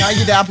 Actually, I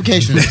get the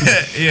application.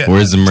 Yeah.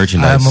 Where's the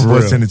merchandise? I have my boy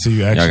send it to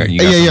you. Actually,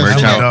 you got some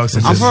merch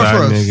out? I'm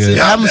for it.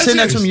 Have them send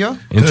that to me, yo.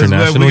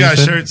 International. We got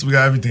shirts. We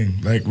got everything.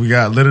 Like we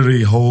got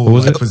literally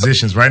whole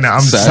positions right now.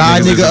 I'm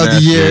Side Nigga of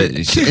the Year.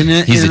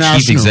 He's the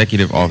chief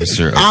executive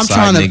officer of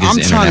Side Niggas International. I'm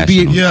trying to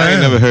be. Yeah, I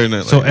ain't never heard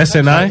nothing. So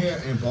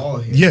SNI.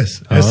 Yes,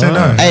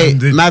 SNI. Hey,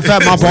 matter of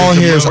fact, my ball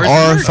hairs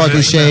are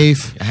fucking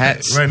shaved.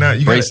 Hats, right now,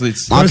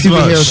 bracelets. My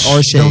pubic hairs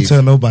are shaved. Don't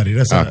tell nobody.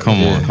 That's all.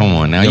 Come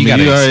on. Now you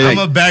gotta. I'm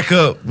gonna back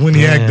up when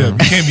he act up.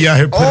 You can't be out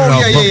here putting it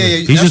on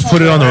public. He just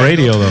put it on the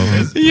radio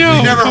though. You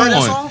never heard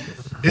that song?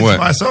 It's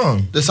my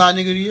song. The Side Nigga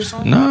of the Year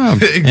song? No,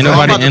 ain't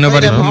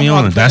nobody put me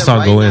on. That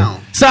song go in.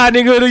 Side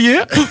Nigga of the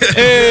Year.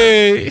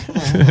 Hey.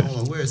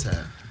 Where's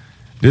that?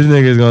 This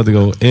nigga's going to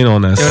go in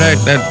on that song.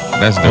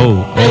 That's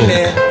dope. Hey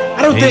man,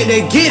 I don't think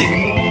they get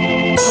it.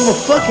 I'm a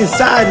fucking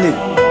side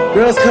nigga.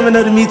 Girls coming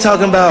up to me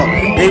talking about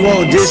they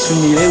want this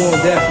from me, they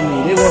want that from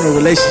me, they want a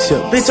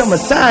relationship. Bitch, I'm a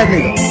side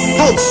nigga.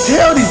 Oh,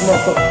 tell these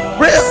motherfuckers.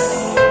 Real.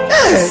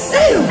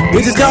 Damn.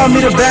 Bitches call me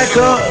to back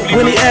up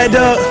when he add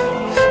up.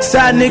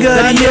 Side nigga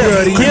of the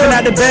year. Creeping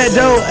out the bed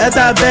though, after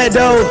I bed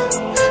though.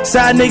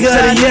 Side nigga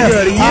of the year.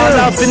 All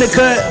off in the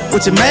cut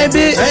with your main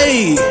bitch.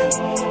 Hey.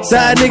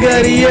 Side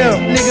nigga of the year.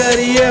 Nigga of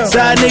the year.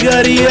 Side nigga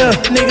of the year.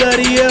 Nigga of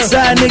the year.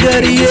 Side nigga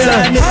of the year.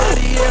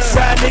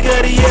 Side nigga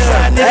of the year.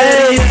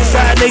 Hey.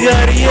 Side nigga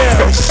of the year.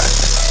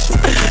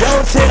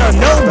 Don't tell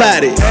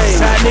nobody.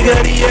 Side nigga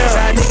of the year.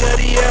 Side nigga of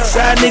the year.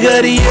 Side nigga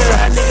of the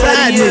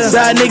year.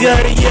 Side nigga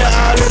of the year.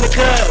 All in the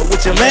cut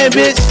with your main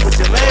bitch. With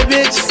your main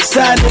bitch.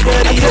 Side nigga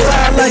of the year.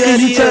 I like it.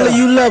 You tell her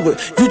you love her.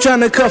 You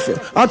tryna cuff her.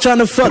 I'm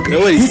tryna fuck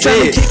her. You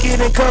tryna kick it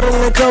and cuddle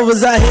and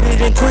covers. I hit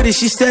it and quit it.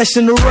 She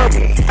stashing the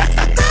rubber.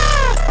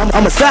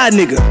 I'm a side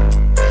nigga.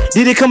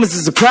 Did it come as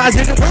a surprise,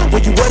 nigga?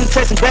 When you wasn't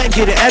texting back,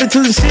 getting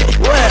attitude and shit?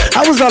 What?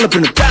 I was all up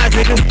in the thighs,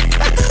 nigga.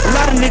 A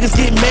lot of niggas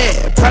get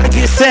mad, probably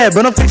get sad,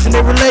 but I'm fixing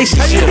their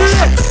relationship.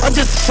 I'm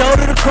just a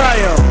shoulder to cry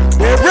on.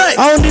 Yeah, right.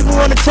 I don't even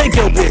wanna take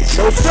your bitch.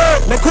 So,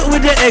 man, quit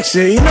with that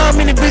extra. You know how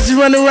many bitches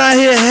running around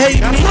here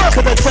hate me?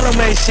 Cause I tell them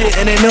ain't shit,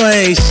 and they know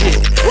I ain't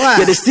shit. Why?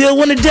 Yeah, they still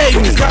wanna date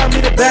me. Call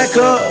me to back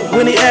up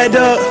when he add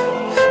up.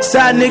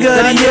 Side nigga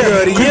of the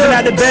year. Creeping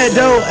out the bed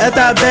though,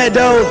 after I bed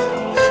though.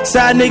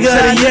 Side nigga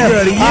of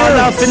the year. All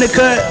off in the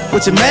cut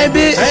with your main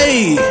bitch.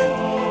 Hey.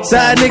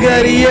 Side nigga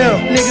of the year.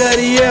 Nigga of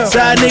the year.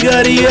 Side nigga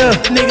of the year.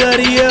 Nigga of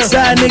the year.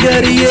 Side nigga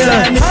of the year.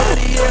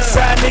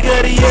 Side nigga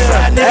of the year.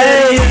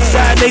 Hey.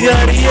 Side nigga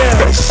of the year.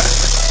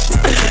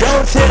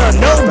 Don't tell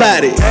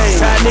nobody.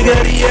 Side nigga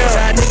of the year.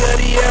 Side nigga of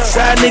the year.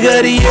 Side nigga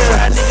of the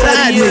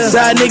year.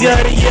 Side nigga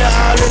of the year.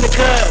 All in the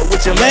cut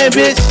with your main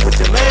bitch. With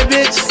your main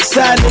bitch.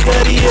 Side nigga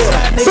of the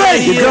year.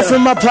 Break your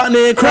girlfriend, my partner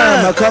in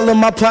crime. I call her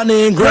my partner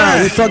in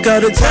grind. We fuck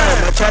all the time.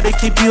 I try to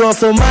keep you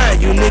off of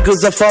mine. You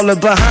niggas are falling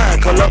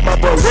behind. Call up my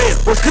boy Red.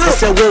 What's good? I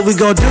said what we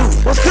gon' do?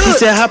 What's good? He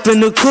said hop in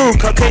the coupe.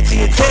 Call KT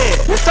and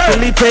Ted. What's up?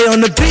 Felipe on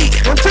the beat.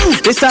 1,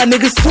 2. They side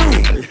niggas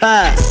too.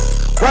 Hi.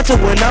 Watch her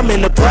when I'm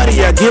in the party,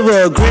 I give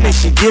her a grin and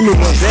she give me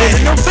one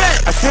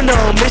back. I send her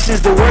on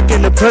missions to work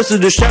in the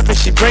pursuit of strap and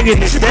she bringing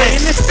the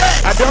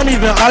stacks. I don't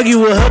even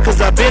argue with her cause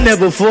I've been there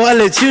before, I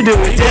let you do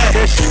it.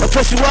 I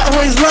plus you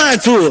always lying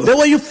to her, that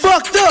way you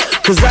fucked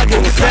up. Cause I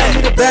get fat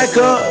nigga back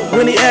up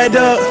when he add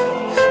up.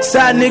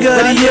 Side nigga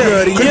of the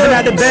year, creeping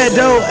out the bed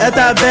though,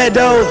 after I bed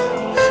though.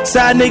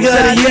 Side nigga of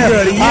the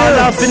year,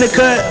 all off in the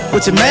cut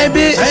with your main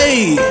bitch.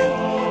 Hey.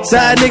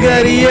 Side nigga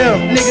of the year,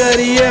 nigga of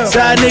the year.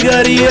 Side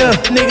nigga of the year,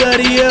 nigga of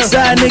the year.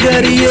 Side nigga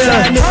of the year,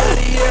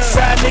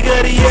 side nigga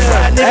of the year.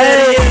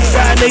 Hey,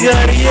 side nigga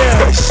of the year.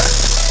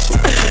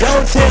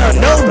 Don't tell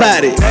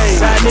nobody.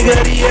 Side nigga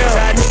of the year.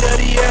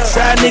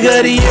 Side nigga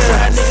of the year.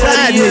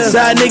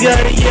 Side nigga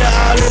of the year.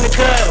 All in the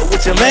club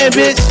with your main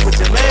bitch.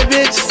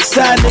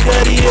 Side nigga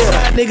of the year.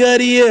 Side nigga of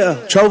the year.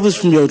 Trophies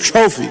from your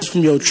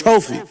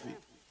trophy.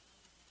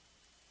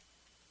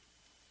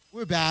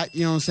 We're back,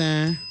 you know what I'm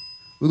saying?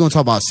 We're gonna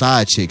talk about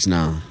side chicks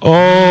now.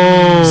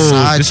 Oh,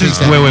 side chicks.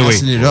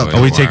 Wait. It up.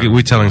 Are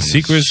we telling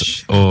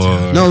secrets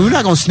or? No, we're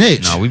not gonna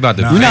snitch. No, we're not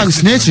gonna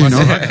snitch, you know.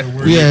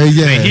 Yeah.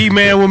 The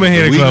He-Man Woman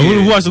Hater Club.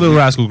 Who watched Little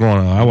Rascals growing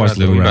on? I watched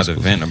Little Rascals.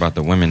 We about to vent about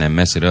the women that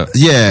mess it up.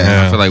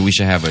 Yeah. I feel like we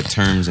should have a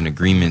terms and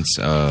agreements.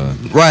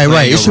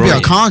 Right. It should be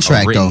a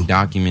contract, written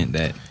document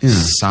that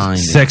signed.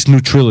 Sex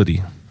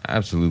neutrality.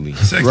 Absolutely.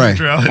 Sex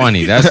neutrality.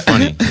 Funny. That's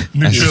funny.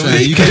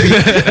 Neutrality.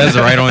 That's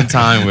right on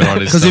time with all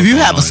this. Because if you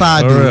have a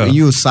side dude and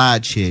you a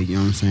side chick, you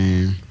know what I'm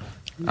saying?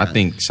 I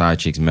think side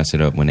chicks mess it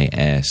up when they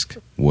ask,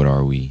 "What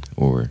are we?"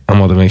 Or I'm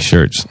about to make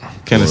shirts.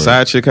 Can a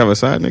side chick have a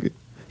side nigga?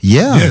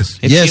 Yeah.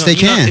 Yes, they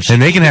can.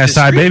 And they can have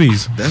side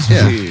babies. That's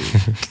weird.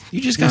 You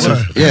just got I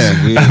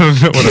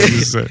don't know what I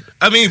just said.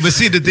 I mean, but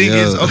see, the thing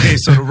is,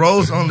 so the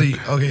roles only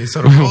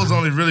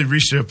really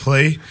reach their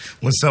play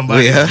when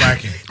somebody is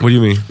lacking. What do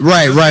you mean?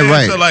 Right.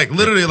 So, like,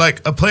 literally,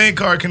 like, a playing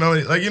card can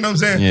only, like, you know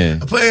what I'm saying? Yeah.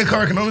 A playing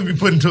card can only be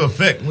put into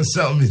effect when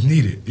something is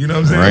needed. You know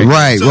what I'm saying?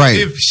 Right. So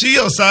if she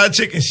your side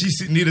chick and she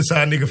need a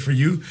side nigga for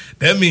you,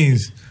 that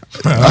means...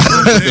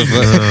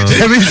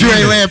 that means you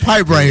ain't laying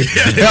pipe right.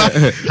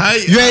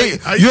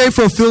 You ain't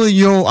fulfilling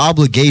your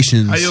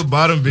obligations. How your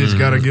bottom bitch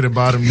gotta get a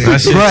bottom nigga?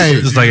 That's right.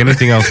 It's like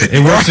anything else.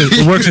 It works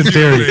in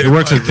theory.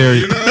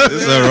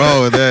 There's nothing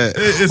wrong with that.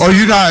 Or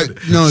you not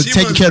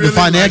taking care of the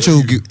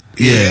financial.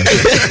 Yeah.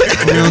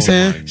 You know what I'm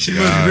saying? She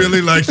must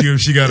really like you if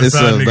she got a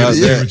side nigga to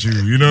stay with you.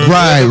 You know?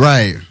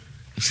 Right.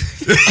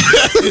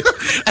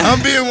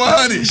 I'm being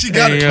 100. She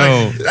got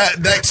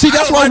it. See,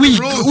 that's why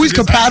we's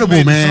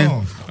compatible,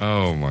 man.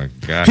 Oh my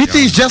god! He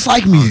thinks just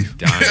like me.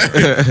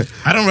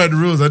 I don't write the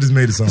rules. I just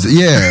made a song.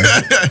 Yeah.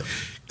 I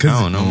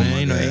don't know,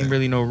 man. Ain't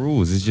really no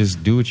rules. It's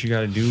just do what you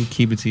got to do,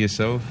 keep it to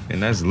yourself, and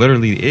that's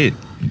literally it.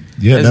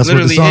 Yeah, that's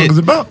what the song is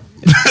about.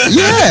 Yeah, you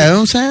know what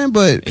I'm saying?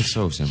 But it's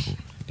so simple.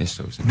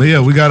 But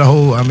yeah, we got a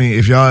whole. I mean,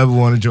 if y'all ever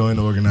want to join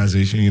the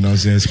organization, you know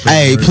what I'm saying?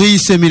 Hey,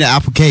 please send me the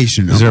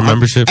application. Is there a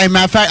membership? Hey,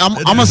 matter of fact,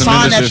 I'm gonna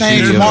sign that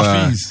thing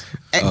tomorrow. Fees.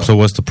 So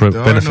what's the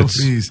benefits?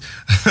 No fees.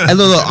 Hey,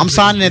 look, I'm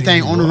signing that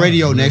thing on the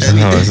radio next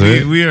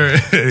week. We are.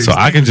 So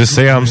I can just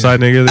say I'm side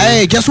nigga.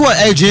 Hey, guess what?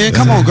 Hey, Jen,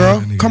 come on,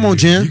 girl. Come on,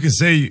 Jen. You can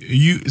say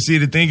you. See,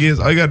 the thing is,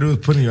 all you gotta do is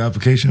put in your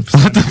application for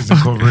Niggas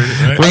Incorporated.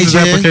 Right? Hey,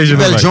 Jen, you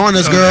better join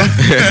us, girl.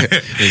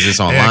 Is this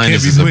online?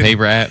 Is this a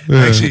paper app?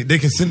 Actually, they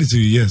can send it to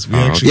you. Yes, we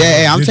actually.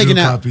 Yeah, I'm taking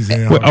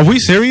that. Are we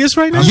serious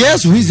right now?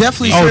 Yes, we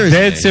definitely serious.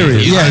 Dead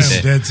serious.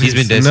 Yes, he's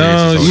been dead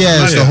serious.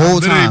 Yes, the whole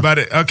time. About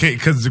it. Okay,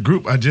 because the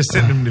group, I just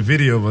sent them the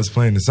video of us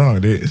playing the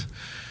song.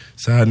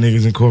 Side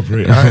Niggas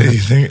Incorporated. I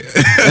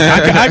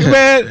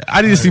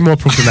need to see more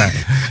proof of that.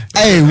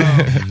 Hey,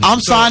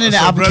 I'm signing the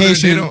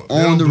application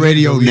on the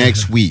radio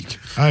next week.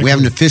 We have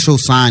an official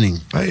signing.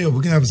 Oh yeah,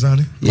 we can have a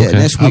signing. Yeah,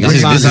 next week.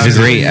 This is a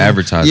great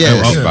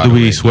advertisement. Yeah. Do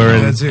we swear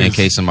in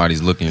case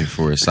somebody's looking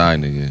for a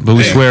side nigga? But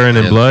we swear in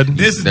blood.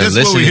 This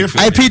what we're here for.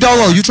 Hey, P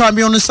Dolo, you trying to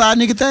be on the side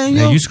nigga thing?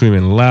 Yeah, you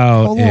screaming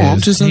loud. Hold on,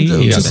 I'm just.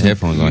 He got the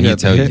headphones on. He'll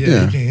tell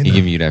you. He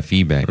giving you that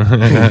feedback.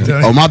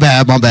 Oh, my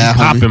bad.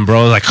 Hopping,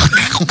 bro. Like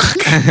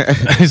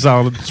it's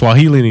all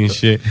Swahili and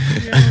shit.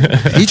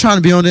 He trying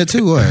to be on there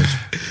too. What?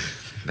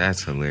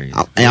 That's hilarious.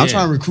 I'm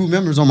trying to recruit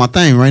members on my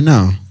thing right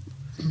now.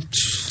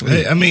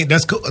 Hey, I mean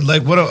that's cool.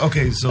 Like what?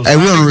 Okay, so hey,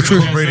 we on a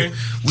recruit.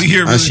 We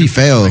hear she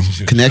failed.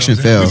 Connection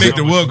failed. We make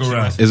the world go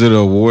round. Is it an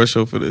award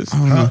show for this?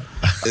 Yeah.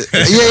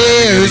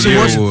 It's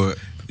an award.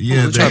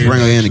 Yeah, try to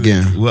bring her in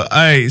again. Well, all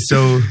right.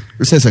 So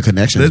it says a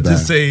connection. Let's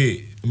just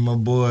say my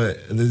boy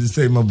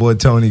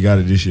Tony got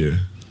it this year.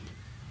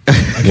 I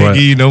can't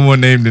give you no more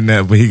name than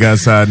that, but he got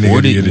side nigga.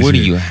 What do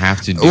you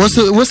have to do? What's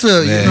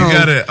the? You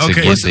gotta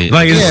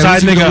like is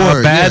side nigga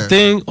a bad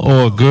thing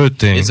or a good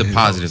thing? It's a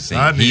positive thing.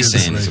 He's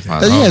saying it's a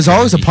positive. Yeah, it's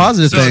always a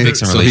positive thing.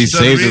 So he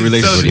saved the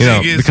relationship. You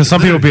know, because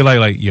some people be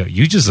like, yo,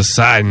 you just a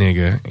side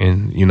nigga,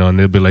 and and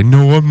they'll be like,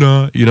 no, I'm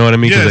not. You know what I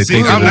mean? Yeah, they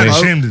think I'm not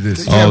ashamed of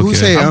this. I'm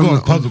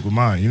going public with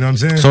mine. You know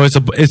what I'm saying? So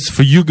it's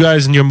for you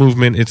guys in your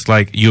movement. It's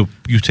like you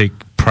take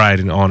pride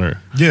and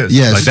honor. Yes.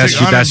 Like that's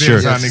your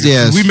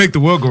yes. We make the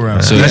world go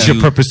round. So that's your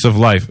purpose of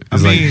life. I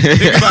mean,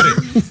 think about it.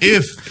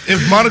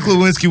 If Monica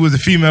Lewinsky was a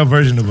female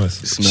version of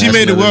us, she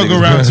made the world go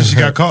round until she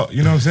got caught.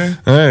 You know what I'm saying?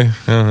 Hey,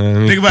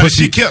 think about it.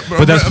 She kept,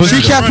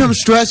 she kept him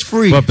stress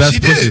free. But that's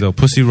pussy though.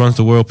 Pussy runs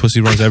the world.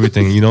 Pussy runs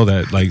everything. You know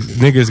that. Like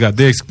niggas got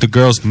dicks. The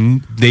girls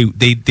they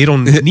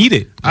don't need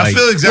it. I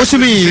feel exactly what you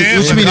mean.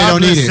 What you mean they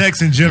don't need it?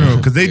 Sex in general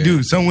because they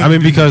do. Some women. I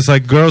mean because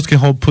like girls can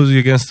hold pussy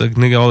against a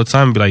nigga all the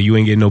time and be like you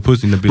ain't getting no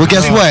pussy. But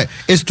guess what?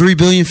 It's 3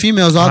 billion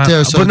females out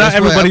there. So but not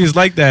everybody is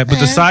like that. But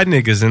the side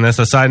niggas and that's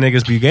the side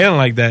niggas be getting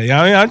like that.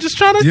 I mean, I'm just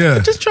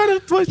trying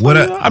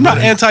to. I'm not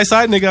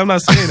anti-side nigga. I'm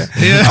not saying that.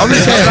 I'm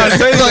just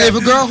saying. Look, if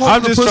a girl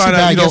holds the pussy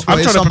back,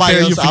 I'm trying to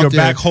prepare you for your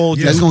back hold.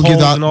 That's gonna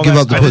give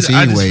up the pussy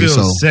anyway. I just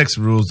feel So sex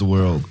rules the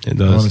world. It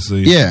does.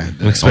 Honestly. yeah,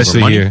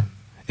 especially here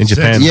in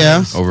Japan.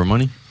 Yeah, Over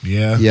money?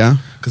 yeah.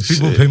 Because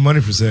people pay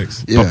money for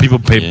sex. Yeah. But people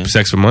pay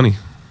sex for money.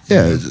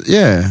 Yeah.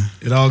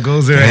 It all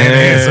goes there hand in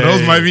hand. So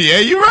those might be. Yeah,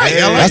 you're right.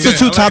 I like That's the that.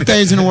 two top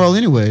things in the world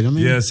anyway. I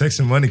mean, Yeah, sex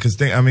and money. Because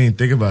think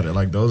about it.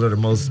 Like those are the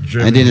most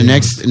driven. and then the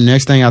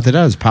next thing after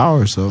that is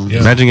power. So Yeah.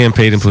 Imagine getting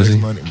paid in pussy.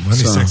 money,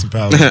 So. sex, and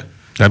power.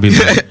 That'd be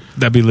lit.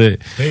 That'd be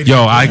lit.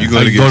 Yo, I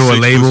go to a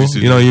label.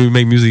 You know, you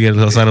make music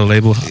and sign a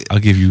label. I'll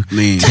give you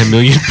 10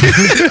 million.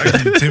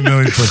 10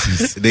 million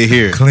pussies. They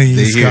here. Clean,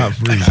 They here. scot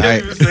free.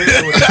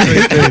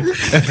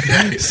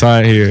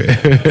 Sign here.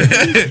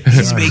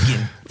 He's making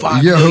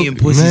 5 million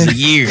pussies a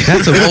year.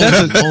 That's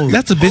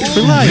a bitch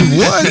for life.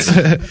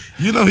 What?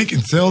 You know he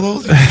can sell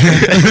those?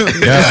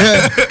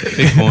 Yeah.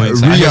 Big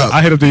points.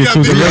 I hit up the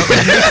Yakuza.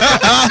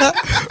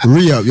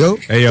 Re-up, yo.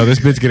 Hey, yo, this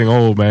bitch getting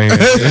old, man.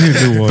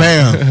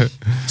 Bam.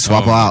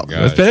 Swap her out.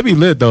 That'd be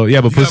lit, though.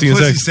 Yeah, but pussy and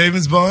pussy sex.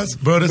 savings bonds?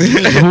 Bro, that's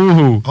lit.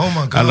 Ooh. Oh,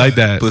 my God. I like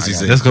that.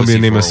 That's going to be the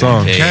name of the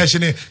song.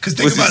 Cashing in. Because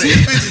think about it.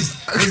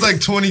 It's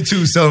like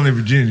 22 selling their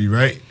virginity,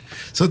 right?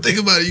 So think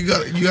about it. You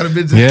got a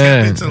bitch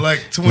that into like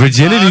 25.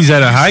 Virginity's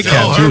at a high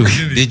cap, too.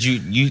 Did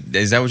you?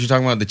 Is that what you're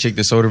talking about? The chick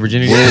that sold her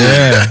virginity?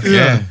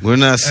 Yeah. We're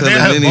not selling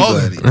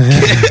anybody.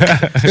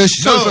 She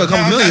sold for a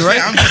couple million,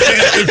 right? I'm just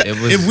saying,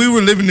 if we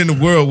were living in a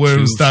world where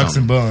it was stocks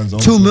and bonds,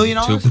 $2 million.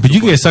 But you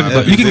can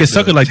get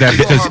sucker like that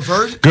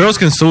because girls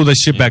can sew that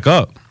shit back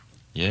up.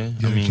 Yeah,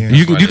 I mean,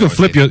 you can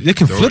flip they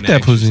can flip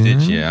that pussy.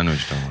 Yeah, I know what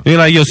you're talking about. You're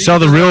like, sell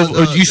the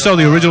real, you sell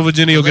the original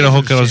virginity, you'll get a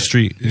hooker on the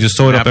street. You just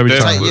sew it up every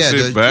time.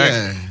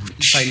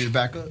 Tighten it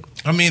back up.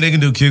 I mean, they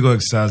can do Kegel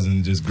exercises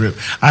and just grip.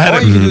 Or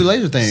you can do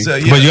laser things.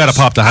 But you got to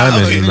pop the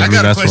hymen. I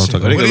got a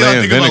question. What What do y'all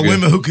think about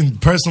women who can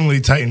personally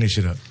tighten this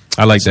shit up?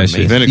 I like that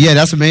shit. Yeah,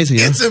 that's amazing.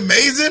 Yeah. It's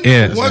amazing.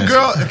 Yeah. One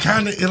girl,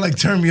 it like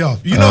turned me off.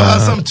 You know how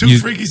something too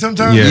freaky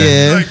sometimes?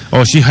 Yeah. Like,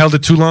 Oh, she held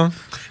it too long?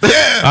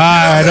 yeah.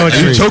 I know what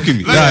you mean. choking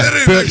me.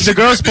 The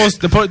girl's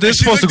supposed to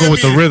go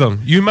with the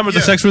rhythm. You remember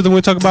the sex rhythm we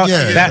talking about?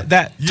 Yeah.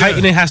 That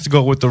tightening has to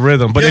go with the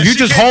rhythm. But Yeah, if you she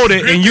just can't hold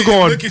it and you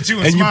go on look at you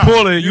and and you smile.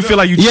 pull it, you feel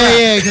like you trapped.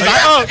 Yeah.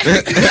 Like, oh,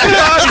 get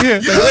out of here.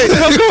 What the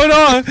hell's going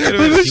on? Look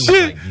at this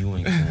shit.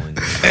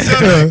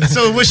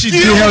 So what she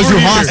did held you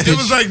it hostage.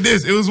 was like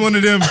this. It was one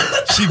of them.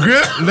 She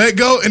gripped, let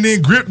go, and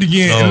then gripped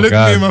again, and looked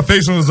God. me in my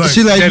face and was like,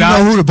 She like, you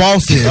know who the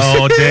boss is.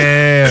 Oh,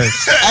 damn.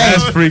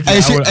 That's freaky.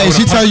 Hey,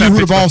 she tell you who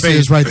the boss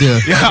is right there.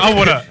 Yeah, I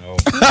would have.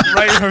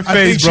 Right in her I think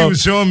face, she bro. was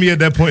showing me at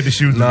that point that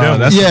she was the Nah, devil.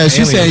 that's Yeah,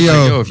 she said,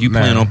 yo. If you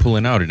plan on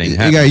pulling out, it ain't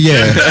happening.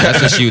 Yeah.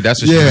 That's what she was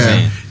Yeah.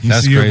 saying. You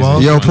That's see your crazy.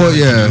 balls? Yo, put,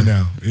 yeah.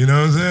 Now. You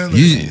know what I'm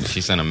saying? You,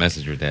 She sent a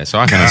message with that, so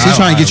I can. she's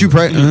trying to get you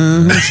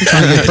pregnant. She's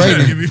trying to get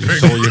pregnant. Give me pregnant.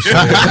 Sold your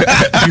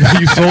soul.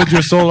 You sold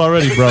your soul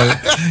already, bro.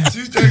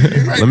 She's trying to get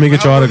me pregnant. Let me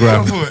get your I'm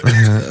autograph. going for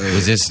it.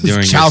 Was this during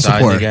your child side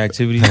support. nigga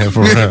activity?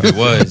 For real. It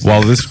was.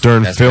 While this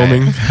during That's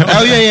filming.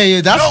 Oh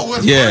yeah. That's No,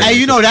 what's Yeah. worse- Hey,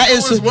 you know that you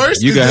is what's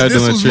worse. You is got her that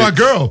this doing was tricks. my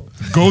girl.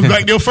 Go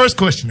back to your first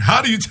question.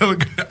 How do you tell a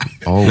girl?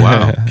 Oh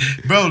wow.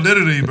 Bro,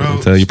 literally, bro.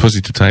 Tell you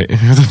pussy too tight.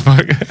 What the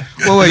fuck?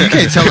 Well, wait, you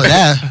can't tell her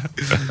that.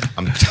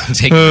 I'm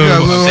taking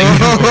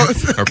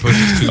her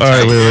pussy's too All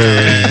right,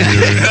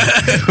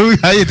 tight. wait.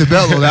 I hit the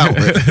bell on that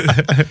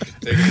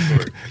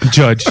one.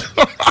 Judge,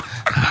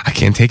 I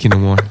can't take you no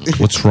more.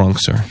 What's wrong,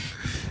 sir?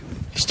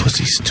 His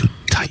pussy's too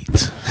tight.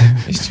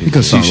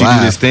 Because She do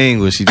this thing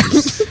where she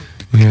just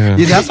Yeah.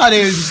 Yeah, that's how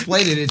they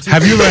explained it.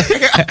 Have you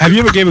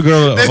ever gave a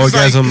girl an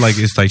orgasm like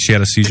it's like she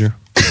had a seizure?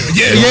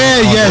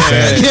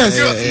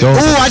 Yes. Don't-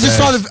 Oh, I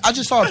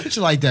just saw a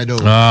picture like that though.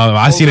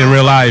 I seen it in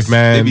real life, They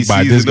man, be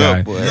by this seasoned guy.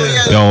 up,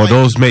 boy. Yo,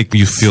 those make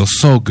you feel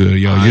so good,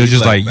 yo. You're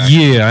just like,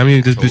 yeah. I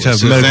mean, this bitch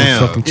has medical Shazam.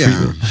 fucking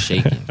treatment.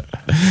 Shaking.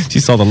 She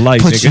saw the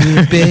light, Put you nigga.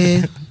 in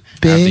bed.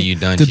 After you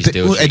done, she's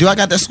still Hey, do I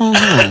got that song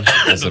on?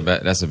 That's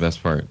the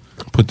best part.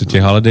 Put the J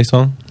Holiday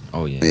song.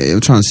 Oh yeah. Yeah,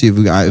 I'm trying to see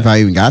if I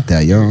even got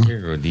that, yo. Here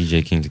go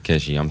DJ King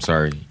Takeshi. I'm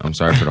sorry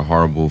for the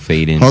horrible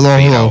fade in. Hold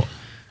fade on. out.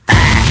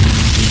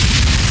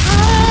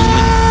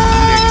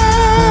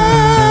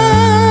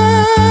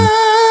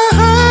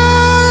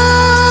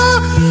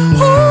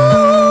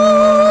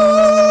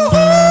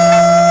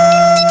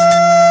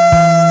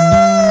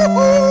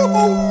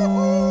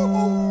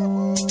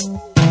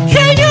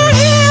 Can you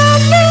hear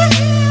me?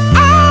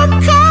 I'm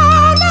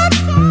calling.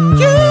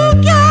 You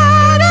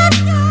got it.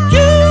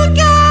 You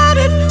got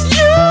it.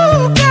 You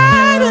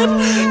got it.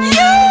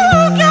 You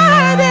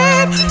got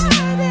it.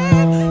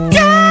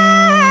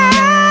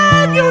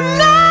 Can you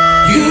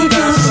know? You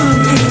got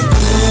something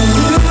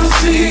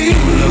pussy.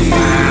 The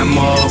fine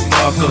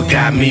motherfucker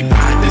got me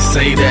about to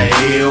say the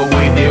hell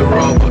with that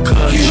rubber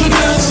cut. You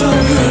got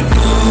something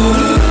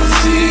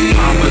pussy.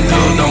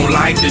 Mama don't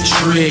like the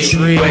trick,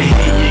 but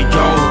here you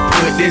go.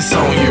 Put this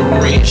on your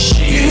wrist,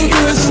 shit. You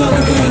got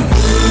something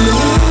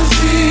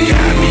pussy.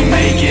 Got me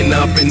making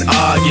up an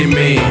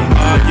argument.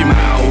 Argue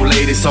my old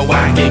lady so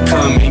I can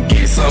come and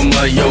get some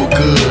of your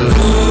good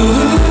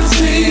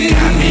pussy.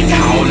 Got me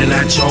calling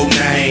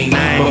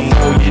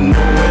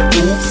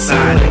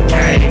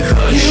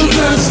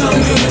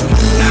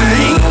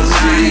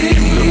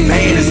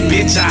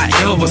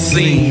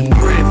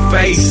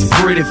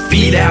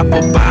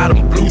a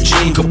bottom blue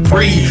jean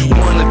capri. 1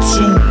 or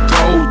 2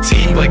 gold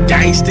tee, but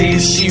gangsta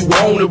is she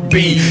wanna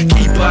be.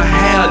 Keep her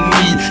hair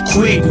neat,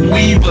 quick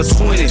weaver,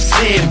 20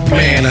 cent.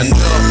 Man,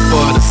 enough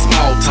for the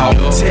small talk.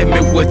 Tell me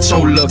what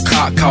your little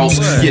cock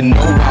costs. You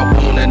know I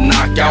wanna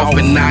knock off,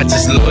 and I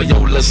just love your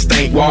little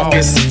stink walk.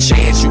 It's a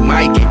chance you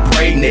might get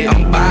pregnant.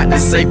 I'm about to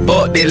say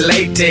fuck that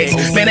latex.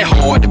 Man, it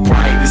hard to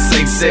practice.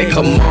 Say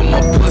her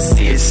mama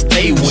pussy and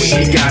stay wet.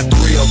 She got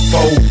 3 or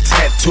 4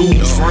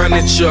 tattoos,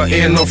 furniture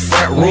in her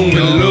front room,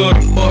 and love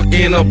the fuck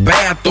in her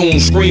bathroom,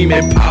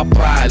 screaming, Papa,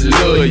 I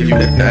love you.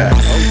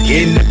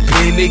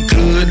 Independent,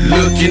 good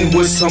looking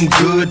with some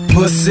good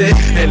pussy,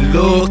 and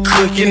love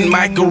cooking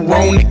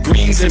macaroni,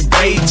 greens, and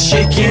baked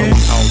chicken.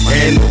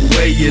 And the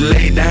way you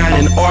lay down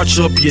and arch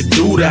up, you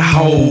do the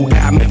whole.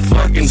 Got me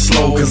fucking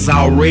slow, cause I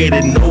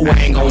already know I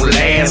ain't gon'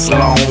 last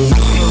long.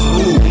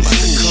 Ooh,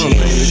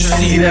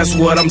 see, that's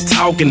what I'm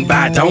talking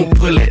about. Don't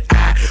pull it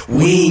out.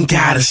 We ain't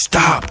gotta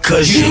stop,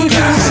 cause you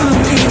got some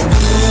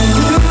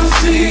good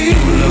pussy.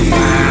 The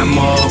fine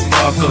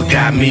motherfucker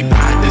got me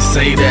about to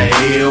say the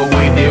hell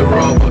with that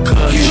rubber,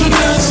 cause you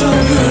got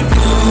some good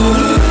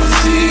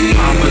pussy.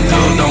 Mama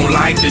don't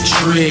like the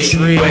trick,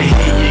 but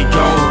here you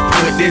go,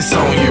 put this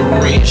on your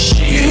wrist,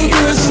 shit. You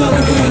got some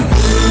good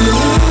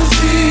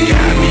pussy.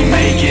 Got me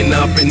making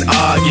up an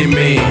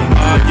argument.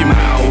 Argue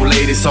my old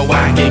lady so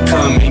I can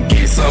come and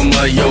get some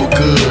of your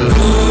good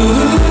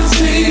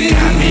pussy.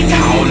 Got me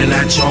calling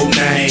out your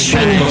name.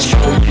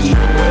 Before you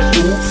know it,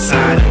 oops,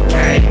 I done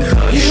came.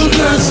 You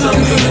got some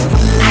good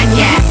pussy. I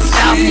got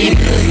stalking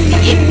pussy.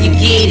 If you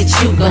get it,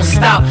 you gon'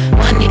 stalk.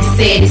 One nigga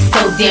said it's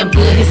so damn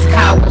good, his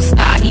car won't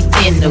start, he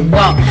finna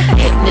walk.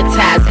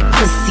 Hypnotizing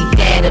pussy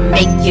that'll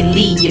make you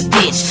leave your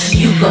bitch.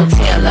 You gon'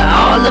 tell her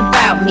all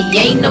about me,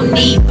 ain't no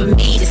need for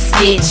me to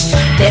snitch.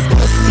 That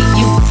pussy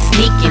you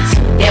sneak into,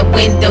 that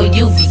window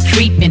you be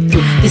creeping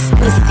through. This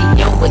pussy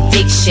your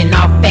addiction,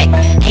 all fact,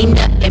 ain't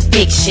nothing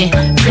fiction.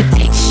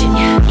 Prediction,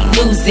 he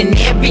losing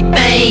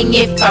everything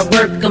if I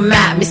work him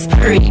out. Miss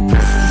Pretty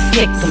pussy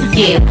sick him,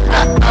 yeah.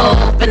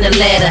 Finna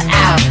let her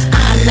out.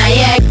 I'm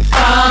Niagara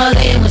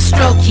falling, with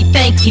stroke he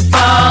think he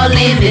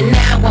falling, then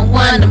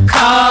 911 I'm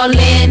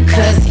calling,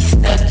 cause he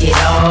stuck it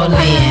all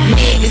in.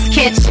 Niggas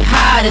catch a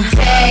heart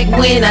attack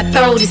when I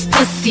throw this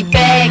pussy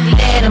back.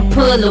 Let him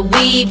pull a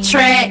weave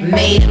track,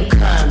 made him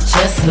come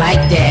just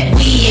like that.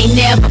 We ain't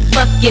never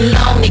fucking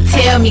long, they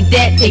tell me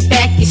that they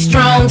back is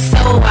strong, so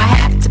I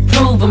have to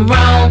prove them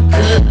wrong.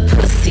 Good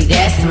pussy,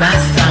 that's my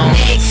song.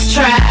 Next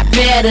try,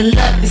 better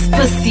luck, this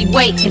pussy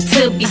waiting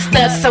to be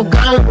stuck, so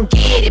gon'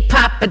 get it,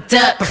 pop a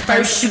duck, but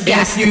first you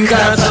got to you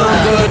got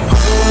some good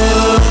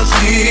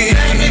pussy.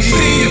 Let me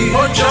see you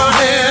put your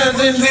hands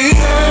in the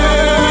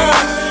air,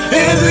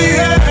 in the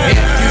air. If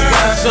you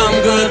got some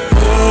good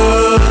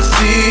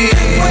pussy,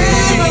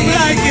 wave them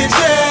like it's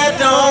there,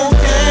 don't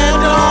care,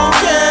 don't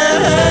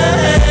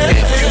care.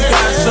 If you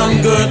got some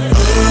good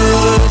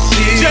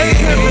pussy,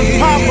 J.M.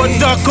 and Papa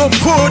Duck will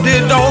put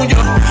it on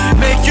you,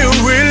 make you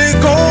really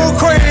go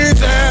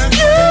crazy.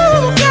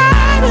 You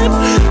got it,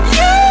 you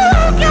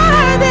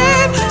got it.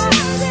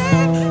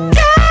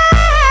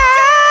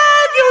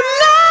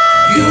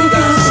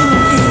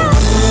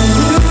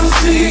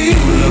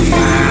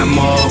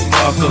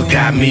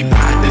 Got me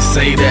about to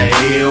say the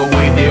hell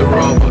with that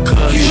rubber,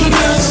 cause you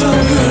got some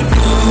good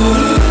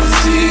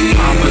pussy.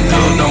 Mama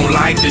don't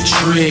like the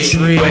trick,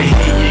 but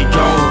here you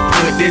go,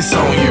 put this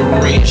on your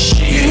wrist,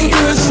 shit. You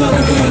got some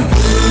good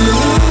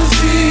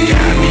pussy.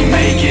 Got me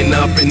making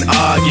up an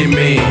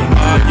argument.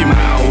 Argue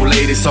my old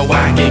lady so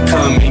I can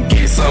come and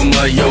get some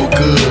of your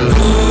good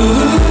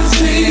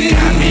pussy.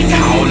 Got me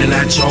calling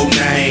out your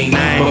name.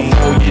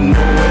 Before you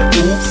know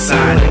it, oops,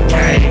 I done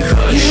came.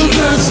 Cause you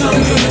got some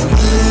good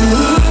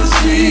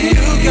pussy.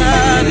 You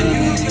got it.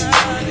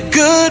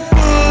 Good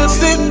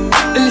pussy.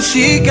 And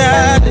she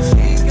got it.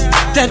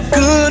 That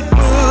good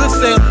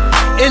pussy.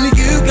 And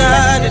you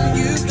got it.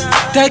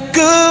 That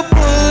good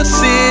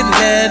pussy.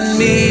 Let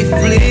me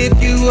flip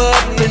you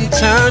up and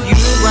turn you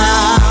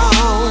around.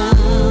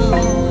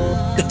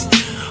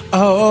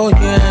 Oh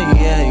yeah,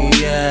 yeah,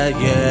 yeah,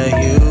 yeah.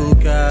 You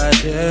got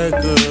that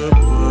good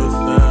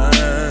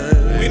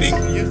pussy. Winning.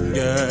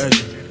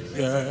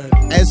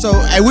 And so,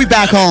 hey, we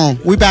back home.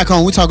 We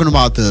talking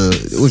about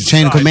the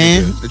chain of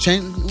command. The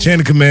chain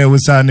of command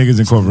with Side Niggas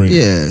Incorporated.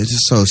 Yeah,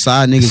 just so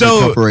Side Niggas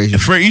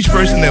Incorporated. For each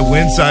person that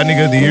wins Side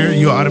Nigga of the Year,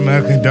 you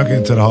automatically induct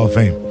into the Hall of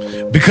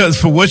Fame. Because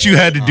for what you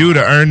had to do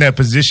to earn that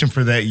position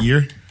for that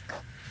year,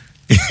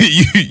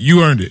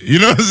 you earned it. You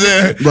know what I'm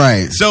saying?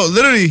 Right. So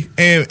literally,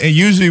 and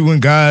usually when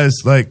guys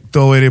like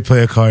throw away their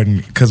player card,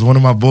 because one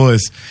of my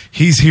boys,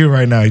 he's here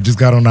right now. He just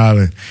got on the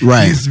island.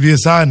 Right. He used to be a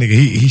side nigga.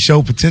 He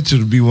showed potential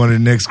to be one of the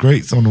next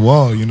greats on the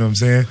wall. You know what I'm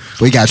saying?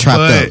 But he got trapped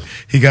up.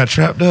 He got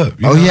trapped up.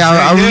 Oh yeah,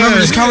 I remember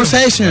this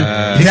conversation.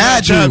 He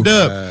got trapped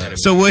up.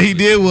 So what he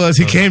did was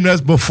he came to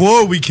us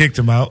before we kicked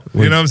him out.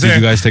 You know what I'm saying?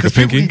 Did you guys take a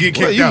pinky? He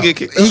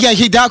got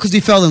kicked out because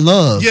he fell in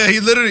love. Yeah, he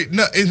literally.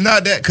 No, it's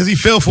not that because he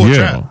fell for a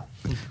trap.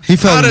 He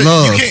fell in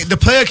love. The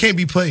player can't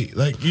be played.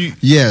 Like you.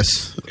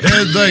 Yes.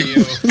 Like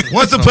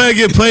once the player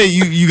get played,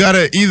 you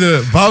gotta either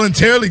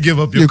voluntarily give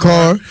up your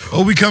car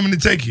or we coming to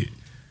take it.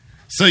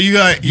 So you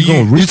got you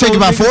take it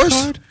by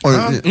force? Or,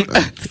 no,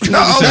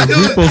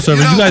 repo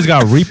service. You guys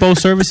got repo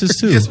services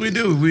too. Yes, we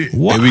do.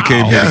 Wow. And we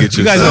came here to get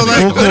you. guys So have like,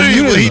 full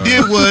literally, what community. he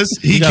did was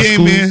he You got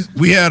came schools? in.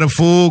 We had a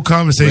full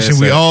conversation.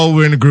 We all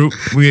were in a group.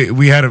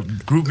 We had a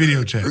group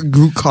video chat.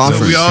 Group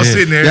conference. So we all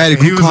sitting there. Yeah, the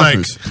and he group was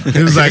conference. like,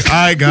 he was like, all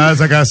right, guys,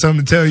 I got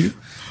something to tell you.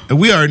 And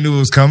we already knew it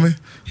was coming.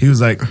 He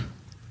was like,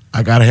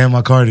 I gotta hand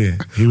my card in.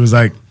 He was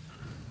like,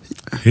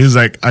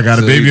 I got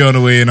a baby on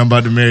the way, and I'm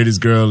about to marry this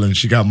girl, and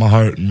she got my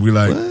heart. And we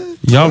like,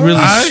 Y'all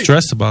really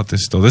stressed about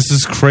this though. This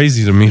is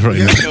crazy to me right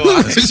now.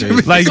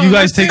 Like you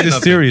guys take this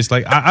serious.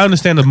 Like I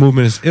understand the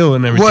movement is ill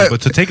and everything,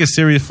 but to take it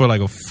serious for like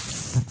a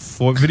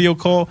for video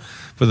call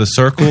for the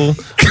circle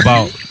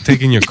about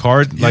taking your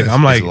card, like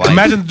I'm like,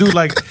 imagine the dude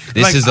like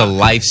this is a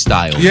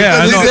lifestyle. Yeah,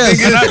 I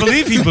know, and I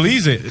believe he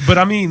believes it. But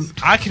I mean,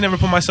 I can never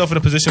put myself in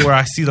a position where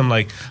I see them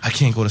like I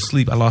can't go to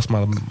sleep. I lost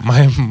my card.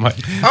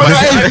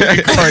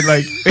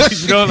 Like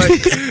you know, like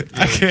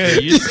I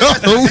can't. you took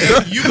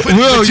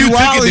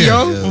it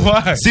there.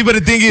 Why? See, but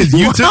the thing is,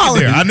 you took it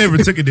there. I never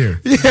took it there.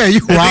 Yeah, you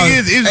The thing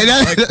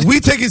is, like, we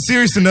take it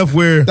serious enough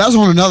where that's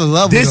on another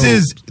level.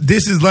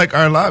 This is like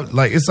our life.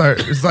 Like it's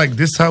like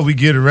this is how we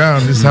get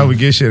around. This is how we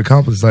get shit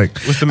accomplished. Like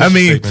I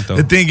mean,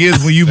 the thing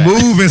is when you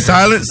move in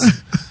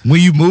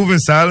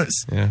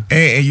silence,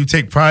 and you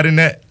take pride in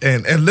that,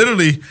 and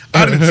literally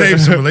I done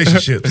saved some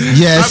relationships.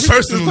 Yes. I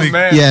personally,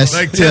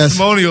 like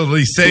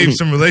testimonially saved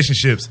some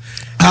relationships.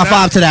 High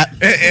five to that.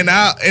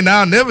 And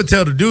I'll never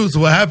tell the dudes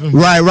what happened.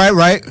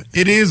 Right.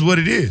 It is what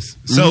it is.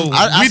 So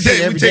I we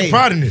take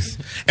pride in this.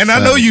 And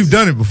I know you've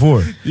done it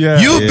before. Yeah.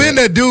 You've been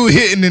that dude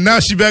hitting, and now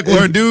she back with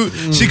her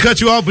dude. She cut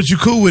you off, but you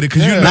cool with it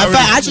because you. Matter of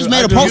fact, I just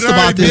made a post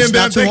about this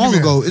not too long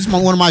ago. It's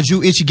one of my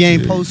Jew Itchy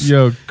Game posts.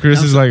 Yo,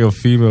 Chris is like a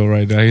female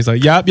right now. He's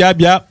like, yap.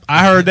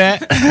 I heard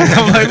that.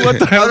 I'm like, what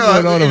the hell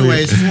is going on over here?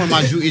 Anyways, it's one of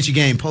my Jew Itchy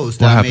Game posts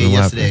that I made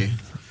yesterday.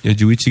 Your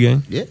Jew Itchy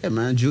Game? Yeah,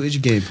 man, Jew Itchy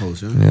Game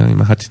post. So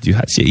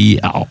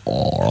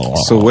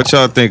what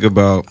y'all think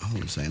about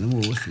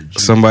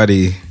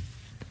somebody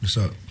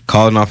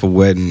calling off a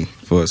wedding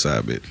for a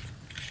side bitch?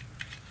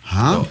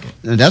 Huh?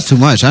 That's too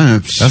much.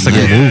 That's like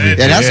a movie.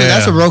 Yeah,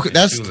 that's a broken.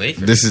 This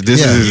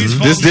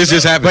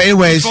just happened. But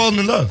anyways, He's falling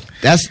in love.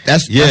 That's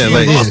Yeah, what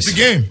like- it Lost is. the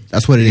game.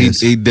 That's what it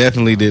is. He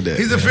definitely did that.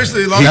 He's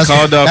officially lost. He the game.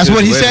 called off. That's his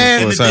what he wedding said.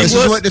 for a And the side thing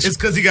bitch. what was, it's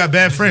because he got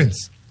bad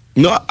friends.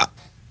 No,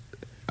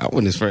 I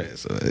wasn't his friend.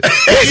 So.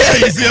 Yeah,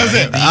 you see what I'm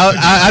saying?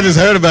 I just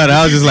heard about it.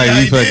 I was just like,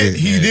 you fucking.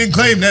 He didn't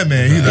claim that,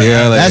 man. He like,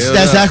 Yeah, like, That's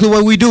exactly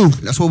what we do.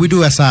 That's what we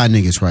do as side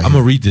niggas, right? I'm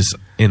gonna read this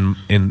in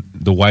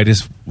the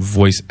whitest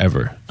voice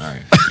ever. All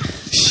right.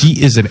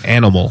 She is an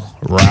animal.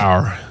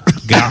 Rawr.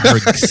 Got her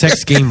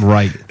sex game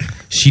right.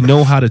 She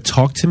know how to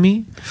talk to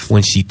me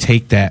when she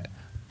take that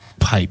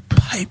pipe.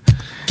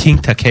 King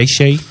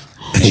Takeshi.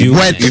 Jew.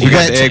 Wet, You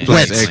forgot the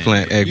wet.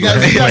 eggplant. You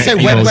gotta say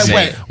wet.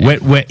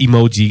 Wet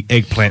emoji.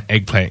 Eggplant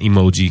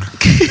emoji.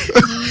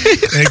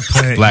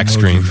 eggplant Black emoji.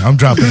 screen. I'm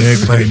dropping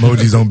eggplant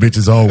emojis on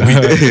bitches all week.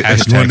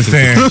 You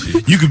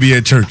understand? You could be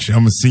at church. I'm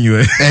gonna send you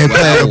an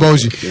Eggplant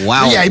emoji.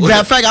 Wow. Yeah,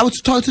 matter of fact, I was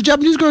talking to a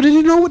Japanese girl. Didn't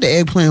even know what the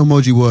eggplant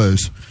emoji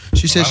was.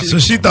 She said So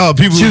she thought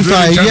people She was was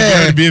really like, trying to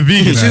get her to be a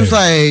vegan. She was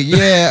like,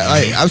 yeah.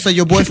 Like, I was like,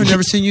 your boyfriend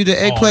never sent you the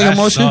eggplant that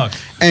emotion? sucks.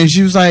 And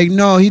she was like,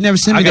 no, he never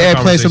sent I me the got a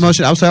eggplant conversation.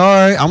 emotion. I was like, all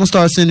right, I'm gonna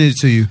start sending it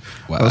to you.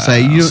 I was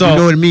like, you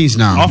know what it means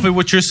now. Off of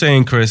what you're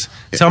saying, Chris,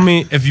 tell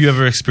me if you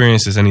ever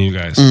experienced this, any of you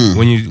guys,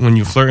 when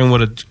you flirting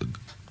with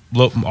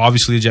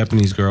obviously a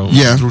Japanese girl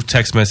through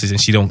text message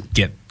and she don't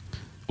get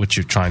what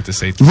you're trying to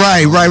say.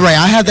 Right.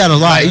 I had that a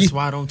lot. That's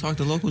why I don't talk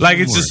to locals. Like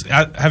anymore. it's just,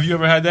 have you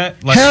ever had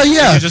that? Like, Hell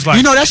yeah. you're just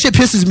like, that shit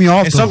pisses me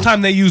off. and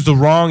sometimes they use the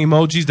wrong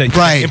emojis that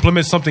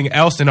implement something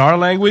else in our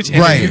language,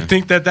 and then you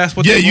think that's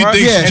what they want.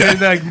 And then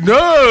they're like,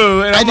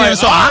 no. And I'm like,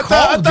 so I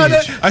thought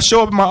that. I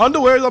show up in my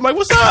underwear. I'm like,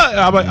 what's up? And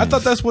I'm like, I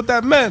thought that's what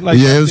that meant. Like,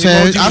 yeah, I'm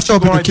saying, emoji I was show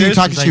up in the like King this.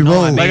 Takashi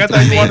robe. Like I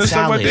thought you wanted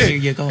something like Here that.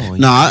 you go.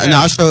 No,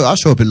 I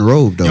show up in the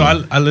robe though. Yo,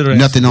 I literally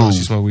nothing on.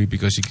 She smoked weed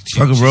because she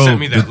Fucking sent robe,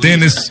 me the that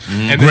thinnest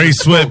And gray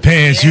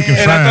sweatpants you can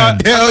And I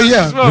find. thought- Hell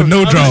yeah. With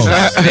no drawers.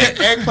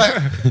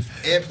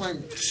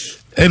 Eggplant.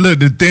 Hey, look,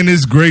 the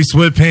thinnest gray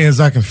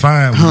sweatpants I can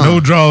find with no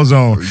drawers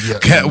on.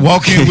 Cat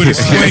walk in with it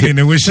swinging,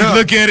 and when she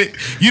look at it,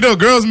 you know,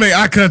 girls make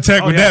eye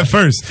contact with that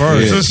first.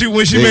 So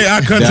when she make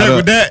eye contact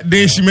with that,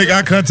 then she make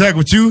eye contact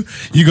with you.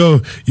 You go,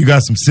 you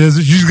got some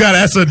scissors. You just gotta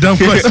ask her a dumb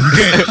question. You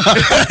can't.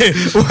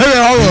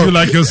 You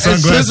like your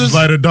sunglasses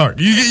light or dark?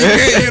 You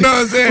can't, you know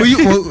what I'm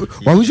saying?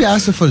 Why would you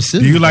ask her for the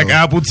scissors? Do you like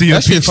apple tea or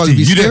That shit peach fucking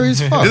tea? be You scary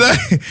as fuck.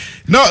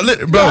 No,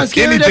 bro,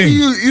 anything.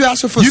 You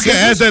ask her for You can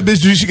ask that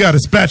bitch, she got a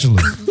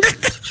spatula.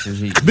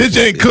 Bitch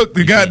ain't cooked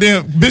the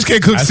goddamn. Bitch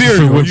can't cook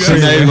cereal. She's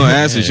not even gonna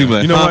answer. She be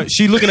like, You know what?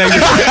 She looking at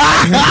you.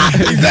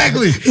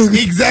 Exactly.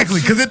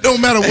 Because it don't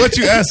matter what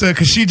you ask her,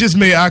 because she just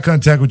made eye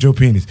contact with your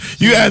penis.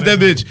 You ask that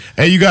bitch,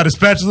 hey, you got a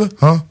spatula?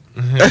 Huh?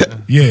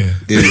 Yeah.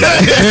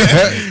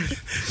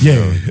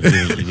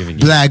 Yeah.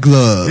 Black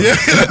love.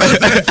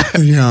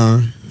 You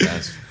know.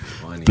 That's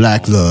funny.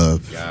 Black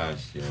love.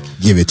 Gosh, yo.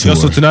 Give it to Yo, her.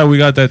 so tonight we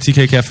got that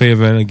TK Cafe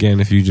event again.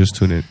 If you just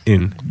tune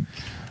in,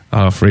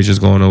 Frazier's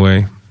going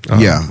away.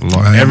 Yeah.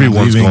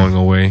 Everyone's going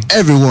away.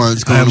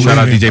 Everyone's going away. Shout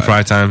out DJ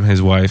Prytime,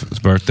 his wife's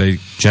birthday,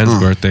 Jen's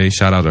birthday.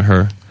 Shout out to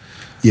her.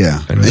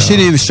 Yeah, and she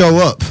didn't even show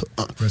up.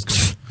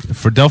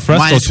 For Del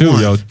Fresco Minus too,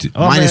 one. yo.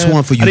 Minus man.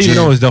 one for you, I didn't even Jen.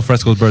 know it was Del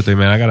Fresco's birthday,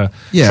 man. I gotta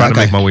try to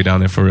make my way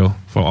down there for real,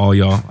 for all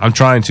y'all. I'm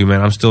trying to,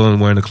 man. I'm still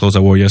wearing the clothes I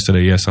wore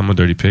yesterday. Yes, I'm a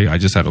dirty pig. I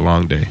just had a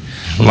long day.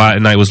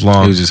 Latin night was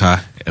long. It was just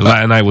high.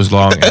 Latin night was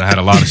long, and I had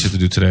a lot of shit to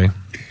do today.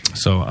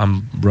 So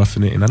I'm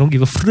roughing it, and I don't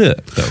give a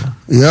flip though.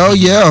 Yo,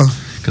 yeah.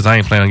 Because I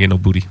ain't planning on getting no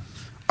booty.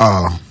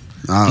 Oh,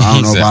 I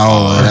don't know about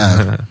all of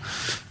that.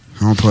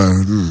 I don't play.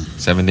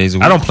 7 days a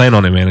week. I don't plan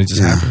on it, man. It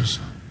just happens.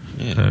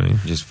 Yeah, I mean,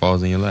 just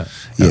falls in your lap.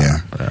 Yeah.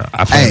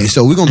 Hey,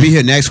 so we're gonna be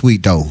here next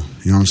week though.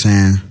 You know what I'm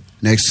saying?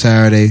 Next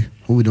Saturday.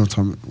 What we doing?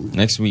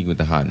 Next week with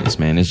the hotness,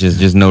 man. It's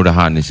just know the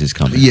hotness is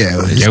coming. Yeah,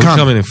 we're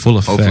coming in full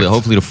effect.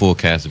 Hopefully the full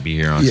cast will be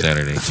here on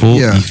Saturday. Full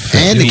effect.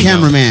 And the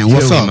cameraman.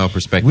 What's up? Female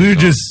perspective. We were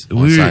just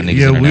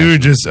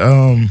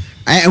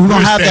and we're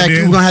gonna have that.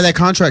 We're gonna have that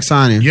contract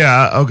signing.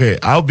 Yeah, okay.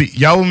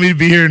 Y'all want me to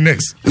be here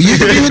next? You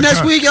can be here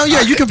next week. Oh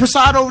yeah, you can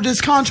preside over this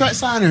contract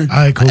signing. All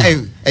right, cool.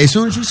 Hey, as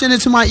soon as you send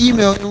it to my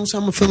email, you know what I'm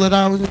saying? I'm gonna fill it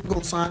out. We're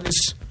gonna sign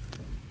this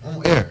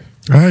on air.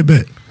 All right,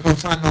 bet. We're gonna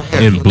sign it on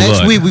air. In So blood.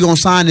 next week we're gonna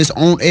sign this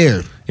on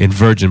air. In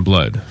virgin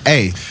blood.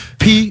 Hey,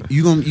 P,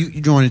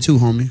 you join it too,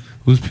 homie.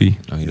 Who's P?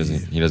 No, he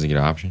doesn't get an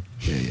option.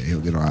 Yeah,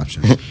 he'll get an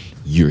option.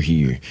 You're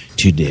here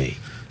today,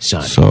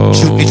 son. So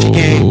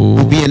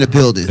we'll be in the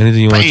building.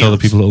 Anything you want to tell the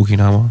people of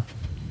Okinawa?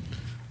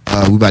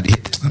 We about to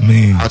hit. I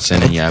mean,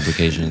 send in your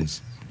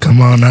applications.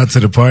 Come on out to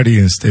the party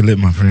and stay lit,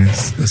 my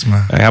friends. That's my.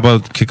 Hey, how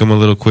about kick them a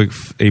little quick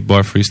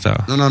 8-bar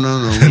freestyle? No.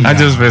 I'm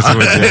just messing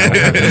with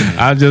you.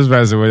 I'm just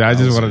messing with you. I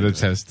just wanted to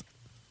test.